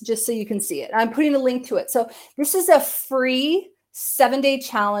caps just so you can see it. I'm putting a link to it. So this is a free 7-day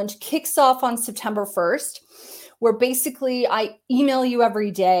challenge, kicks off on September 1st, where basically I email you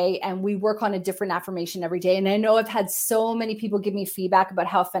every day and we work on a different affirmation every day. And I know I've had so many people give me feedback about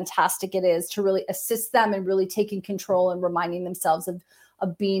how fantastic it is to really assist them and really taking control and reminding themselves of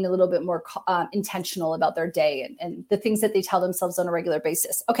being a little bit more intentional about their day and the things that they tell themselves on a regular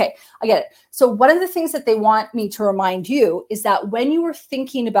basis. Okay, I get it. So one of the things that they want me to remind you is that when you are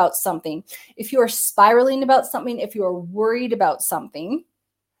thinking about something, if you are spiraling about something, if you are worried about something,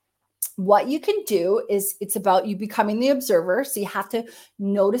 what you can do is it's about you becoming the observer. So you have to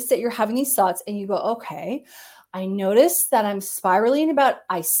notice that you're having these thoughts and you go, okay, I noticed that I'm spiraling about,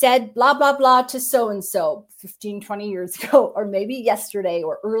 I said blah, blah, blah to so-and-so 15, 20 years ago, or maybe yesterday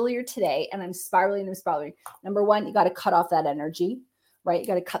or earlier today, and I'm spiraling. Number one, you got to cut off that energy, right? You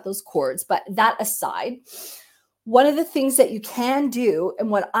got to cut those cords. But that aside, one of the things that you can do, and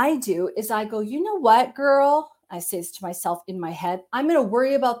what I do is I go, you know what, girl? I say this to myself in my head, I'm going to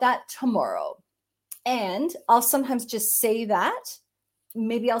worry about that tomorrow. And I'll sometimes just say that.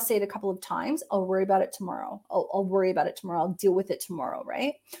 Maybe I'll say it a couple of times. I'll worry about it tomorrow. I'll worry about it tomorrow. I'll deal with it tomorrow,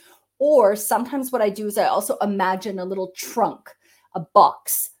 right? Or sometimes what I do is I also imagine a little trunk, a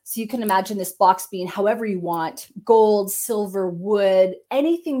box. So you can imagine this box being however you want, gold, silver, wood,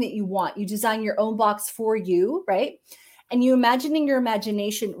 anything that you want. You design your own box for you, right? And you imagine in your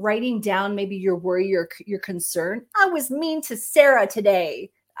imagination, writing down maybe your worry or your concern. I was mean to Sarah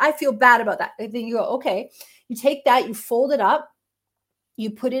today. I feel bad about that. And then you go, okay, you take that, you fold it up, you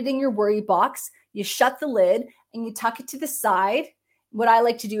put it in your worry box, you shut the lid and you tuck it to the side What I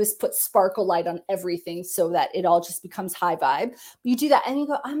like to do is put sparkle light on everything so that it all just becomes high vibe. You do that and you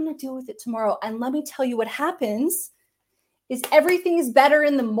go, I'm going to deal with it tomorrow. And let me tell you what happens is everything is better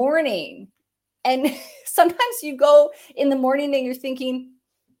in the morning. And sometimes you go in the morning and you're thinking,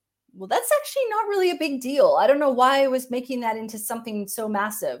 well, that's actually not really a big deal. I don't know why I was making that into something so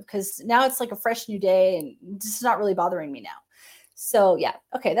massive, because now it's like a fresh new day and it's not really bothering me now. So yeah.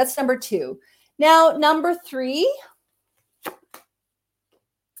 Okay. That's number 2. Now, number 3,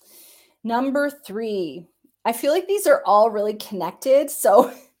 I feel like these are all really connected.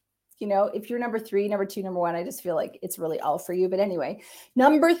 So, if you're number 3, number 2, number 1, I just feel like it's really all for you. But anyway,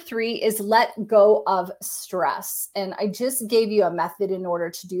 number 3 is let go of stress. And I just gave you a method in order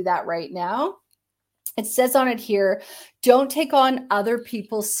to do that right now. It says on it here, don't take on other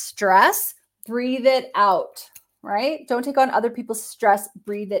people's stress, breathe it out, right? Don't take on other people's stress,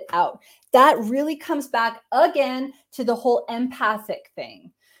 breathe it out. That really comes back again to the whole empathic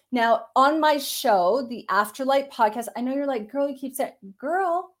thing. Now, on my show, the Afterlight podcast, I know you're like, girl, you keep saying,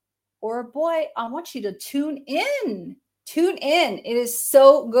 girl or boy, I want you to tune in. Tune in. It is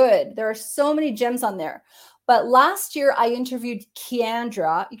so good. There are so many gems on there. But last year, I interviewed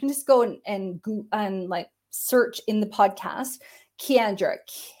Kiandra. You can just go and like search in the podcast, Kiandra,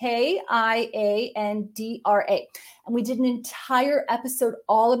 Kiandra. And we did an entire episode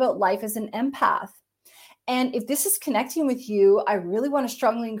all about life as an empath. And if this is connecting with you, I really want to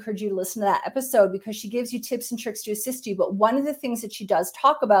strongly encourage you to listen to that episode, because she gives you tips and tricks to assist you. But one of the things that she does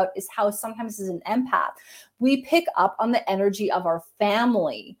talk about is how sometimes as an empath, we pick up on the energy of our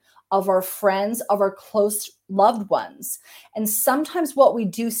family, of our friends, of our close loved ones. And sometimes what we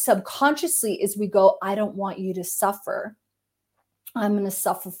do subconsciously is we go, I don't want you to suffer. I'm going to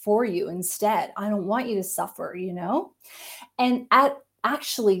suffer for you instead. I don't want you to suffer, And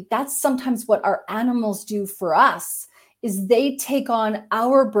actually, that's sometimes what our animals do for us, is they take on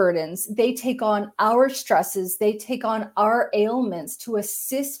our burdens, they take on our stresses, they take on our ailments to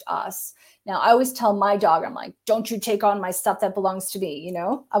assist us. Now, I always tell my dog, I'm like, don't you take on my stuff that belongs to me,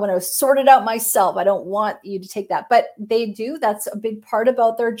 I want to sort it out myself. I don't want you to take that. But they do. That's a big part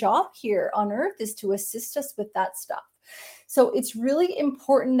about their job here on Earth, is to assist us with that stuff. So it's really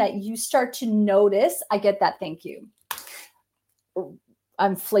important that you start to notice. I get that. Thank you.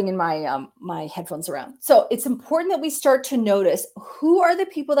 I'm flinging my headphones around. So it's important that we start to notice, who are the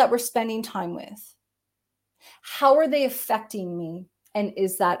people that we're spending time with? How are they affecting me? And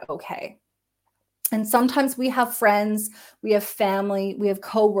is that okay? And sometimes we have friends, we have family, we have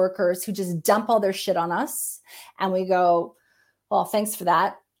coworkers who just dump all their shit on us. And we go, well, thanks for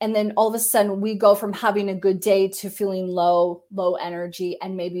that. And then all of a sudden we go from having a good day to feeling low energy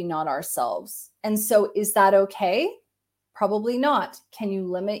and maybe not ourselves. And so is that okay? Probably not. Can you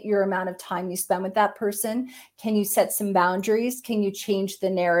limit your amount of time you spend with that person? Can you set some boundaries? Can you change the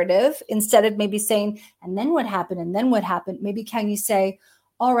narrative? Instead of maybe saying, and then what happened? And then what happened? Maybe can you say,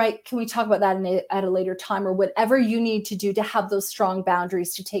 all right, can we talk about that at a later time, or whatever you need to do to have those strong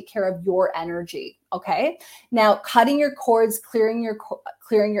boundaries to take care of your energy. Okay. Now, cutting your cords, clearing your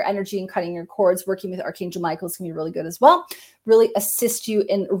energy and cutting your cords, working with Archangel Michael is going to be really good as well. Really assist you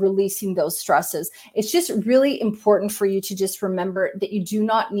in releasing those stresses. It's just really important for you to just remember that you do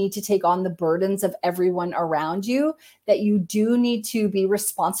not need to take on the burdens of everyone around you, that you do need to be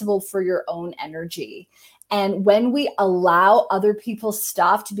responsible for your own energy. And when we allow other people's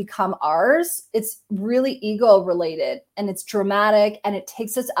stuff to become ours, it's really ego related, and it's dramatic, and it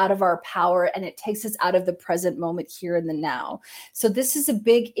takes us out of our power, and it takes us out of the present moment here and the now. So this is a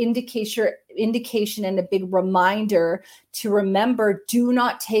big indication and a big reminder to remember, do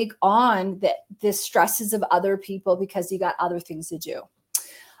not take on the stresses of other people because you got other things to do.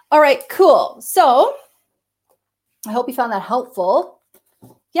 All right, cool. So I hope you found that helpful.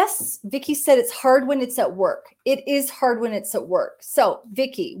 Yes, Vicky said it's hard when it's at work. It is hard when it's at work. So,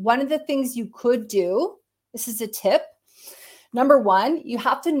 Vicky, one of the things you could do, this is a tip. Number 1, you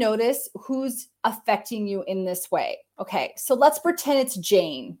have to notice who's affecting you in this way. Okay, so let's pretend it's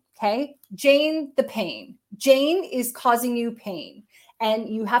Jane. Okay, Jane, the pain. Jane is causing you pain, and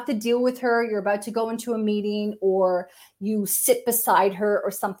you have to deal with her. You're about to go into a meeting, or you sit beside her,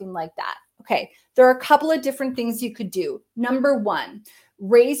 or something like that. Okay, there are a couple of different things you could do. Number 1,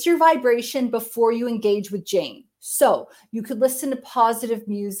 raise your vibration before you engage with Jane. So you could listen to positive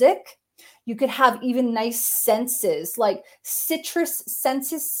music. You could have even nice senses like citrus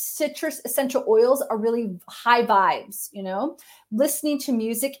essential oils are really high vibes, Listening to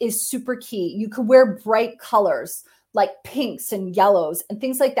music is super key. You could wear bright colors like pinks and yellows and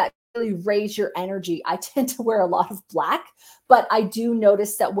things like that. really raise your energy. I tend to wear a lot of black, but I do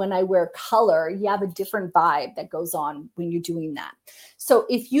notice that when I wear color, you have a different vibe that goes on when you're doing that. So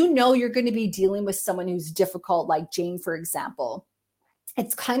if you know you're going to be dealing with someone who's difficult, like Jane, for example,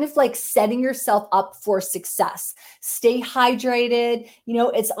 it's kind of like setting yourself up for success. Stay hydrated. You know,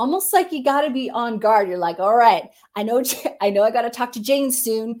 it's almost like you got to be on guard. You're like, all right, I know I got to talk to Jane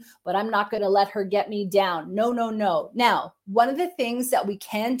soon, but I'm not going to let her get me down. No, no, no. Now, one of the things that we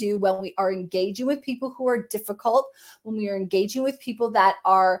can do when we are engaging with people who are difficult, when we are engaging with people that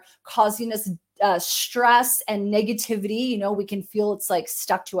are causing us stress and negativity, you know, we can feel it's like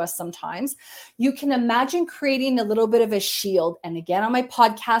stuck to us sometimes. You can imagine creating a little bit of a shield. And again, on my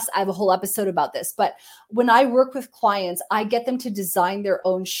podcast, I have a whole episode about this. But when I work with clients, I get them to design their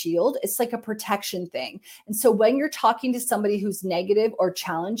own shield. It's like a protection thing. And so when you're talking to somebody who's negative or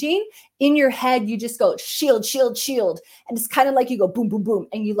challenging, in your head, you just go shield, shield, shield. And it's kind of like you go boom, boom, boom.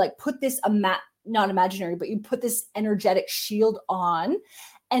 And you like put this, not imaginary, but you put this energetic shield on.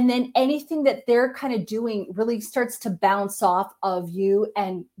 And then anything that they're kind of doing really starts to bounce off of you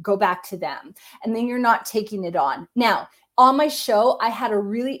and go back to them. And then you're not taking it on. Now, on my show, I had a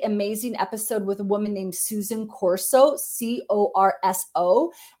really amazing episode with a woman named Susan Corso,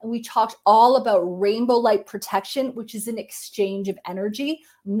 Corso. And we talked all about rainbow light protection, which is an exchange of energy.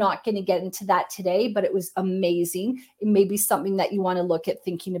 I'm not going to get into that today, but it was amazing. It may be something that you want to look at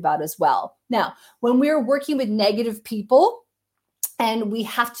thinking about as well. Now, when we're working with negative people, and we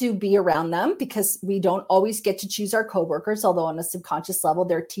have to be around them because we don't always get to choose our coworkers, although on a subconscious level,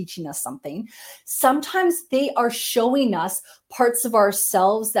 they're teaching us something. Sometimes they are showing us parts of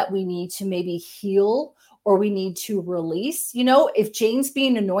ourselves that we need to maybe heal or we need to release. You know, if Jane's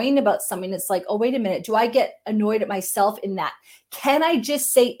being annoying about something, it's like, oh, wait a minute, do I get annoyed at myself in that? Can I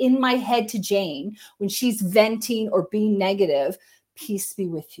just say in my head to Jane when she's venting or being negative, peace be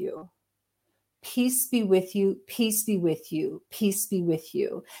with you? Peace be with you, peace be with you, peace be with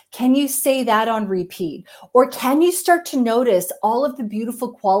you. Can you say that on repeat? Or can you start to notice all of the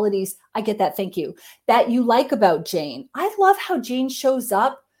beautiful qualities, I get that, thank you, that you like about Jane? I love how Jane shows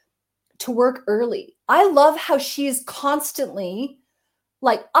up to work early. I love how she is constantly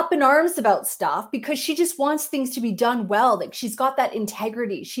like up in arms about stuff because she just wants things to be done well. Like she's got that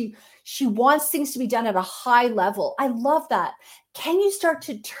integrity. She wants things to be done at a high level. I love that. Can you start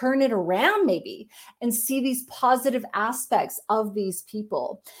to turn it around maybe and see these positive aspects of these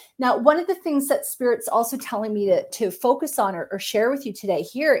people? Now, one of the things that Spirit's also telling me to focus on or share with you today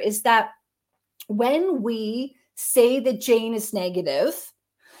here is that when we say that Jane is negative,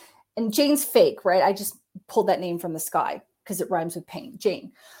 and Jane's fake, right? I just pulled that name from the sky because it rhymes with pain,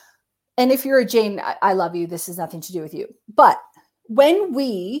 Jane. And if you're a Jane, I love you. This has nothing to do with you. But when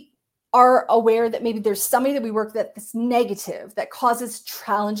we are aware that maybe there's somebody that we work with that's negative, that causes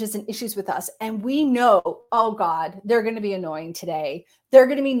challenges and issues with us, and we know, oh God, they're going to be annoying today. They're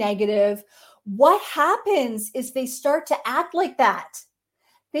going to be negative. What happens is they start to act like that.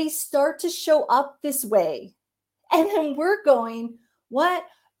 They start to show up this way. And then we're going, what?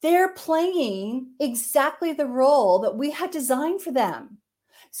 They're playing exactly the role that we had designed for them.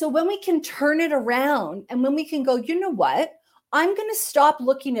 So when we can turn it around and when we can go, you know what? I'm going to stop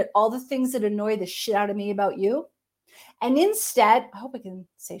looking at all the things that annoy the shit out of me about you. And instead, I hope I can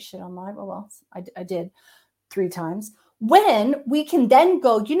say shit on live. Oh, well, I did 3 times. When we can then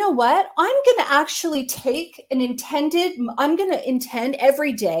go, you know what? I'm going to actually I'm going to intend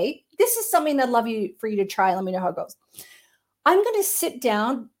every day. This is something I'd love for you to try. Let me know how it goes. I'm going to sit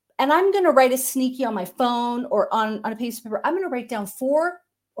down and I'm going to write a sneaky on my phone or on a piece of paper. I'm going to write down 4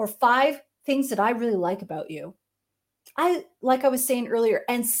 or 5 things that I really like about you. Like I was saying earlier,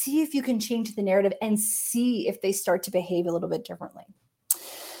 and see if you can change the narrative and see if they start to behave a little bit differently.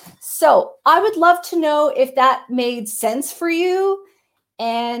 So I would love to know if that made sense for you.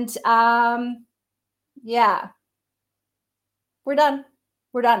 And yeah, we're done.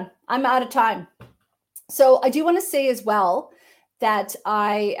 I'm out of time. So I do want to say as well that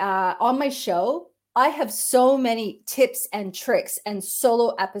on my show, I have so many tips and tricks and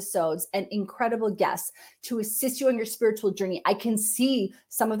solo episodes and incredible guests to assist you on your spiritual journey. I can see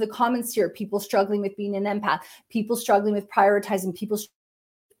some of the comments here, people struggling with being an empath, people struggling with prioritizing, people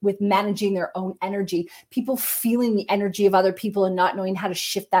with managing their own energy, people feeling the energy of other people and not knowing how to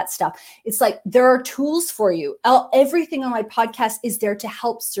shift that stuff. It's like there are tools for you. Everything on my podcast is there to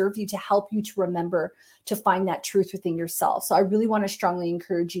help serve you, to help you to remember to find that truth within yourself. So I really want to strongly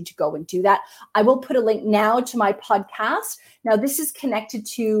encourage you to go and do that. I will put a link now to my podcast. Now this is connected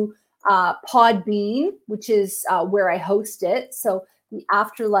to Podbean, which is where I host it. So the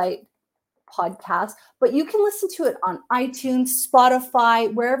Afterlight podcast, but you can listen to it on iTunes,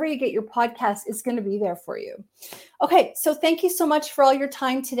 Spotify, wherever you get your podcast, it's going to be there for you. Okay, so thank you so much for all your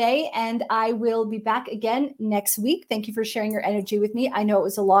time today, and I will be back again next week. Thank you for sharing your energy with me. I know it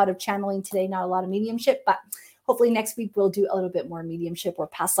was a lot of channeling today, not a lot of mediumship, but hopefully next week we'll do a little bit more mediumship or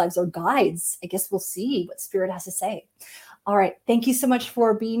past lives or guides. I guess we'll see what Spirit has to say. All right, thank you so much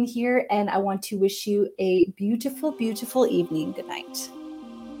for being here, and I want to wish you a beautiful, beautiful evening. Good night.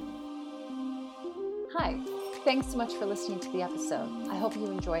 Hi, thanks so much for listening to the episode. I hope you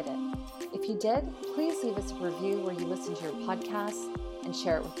enjoyed it. If you did, please leave us a review where you listen to your podcast and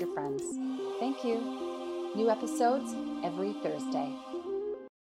share it with your friends. Thank you. New episodes every Thursday.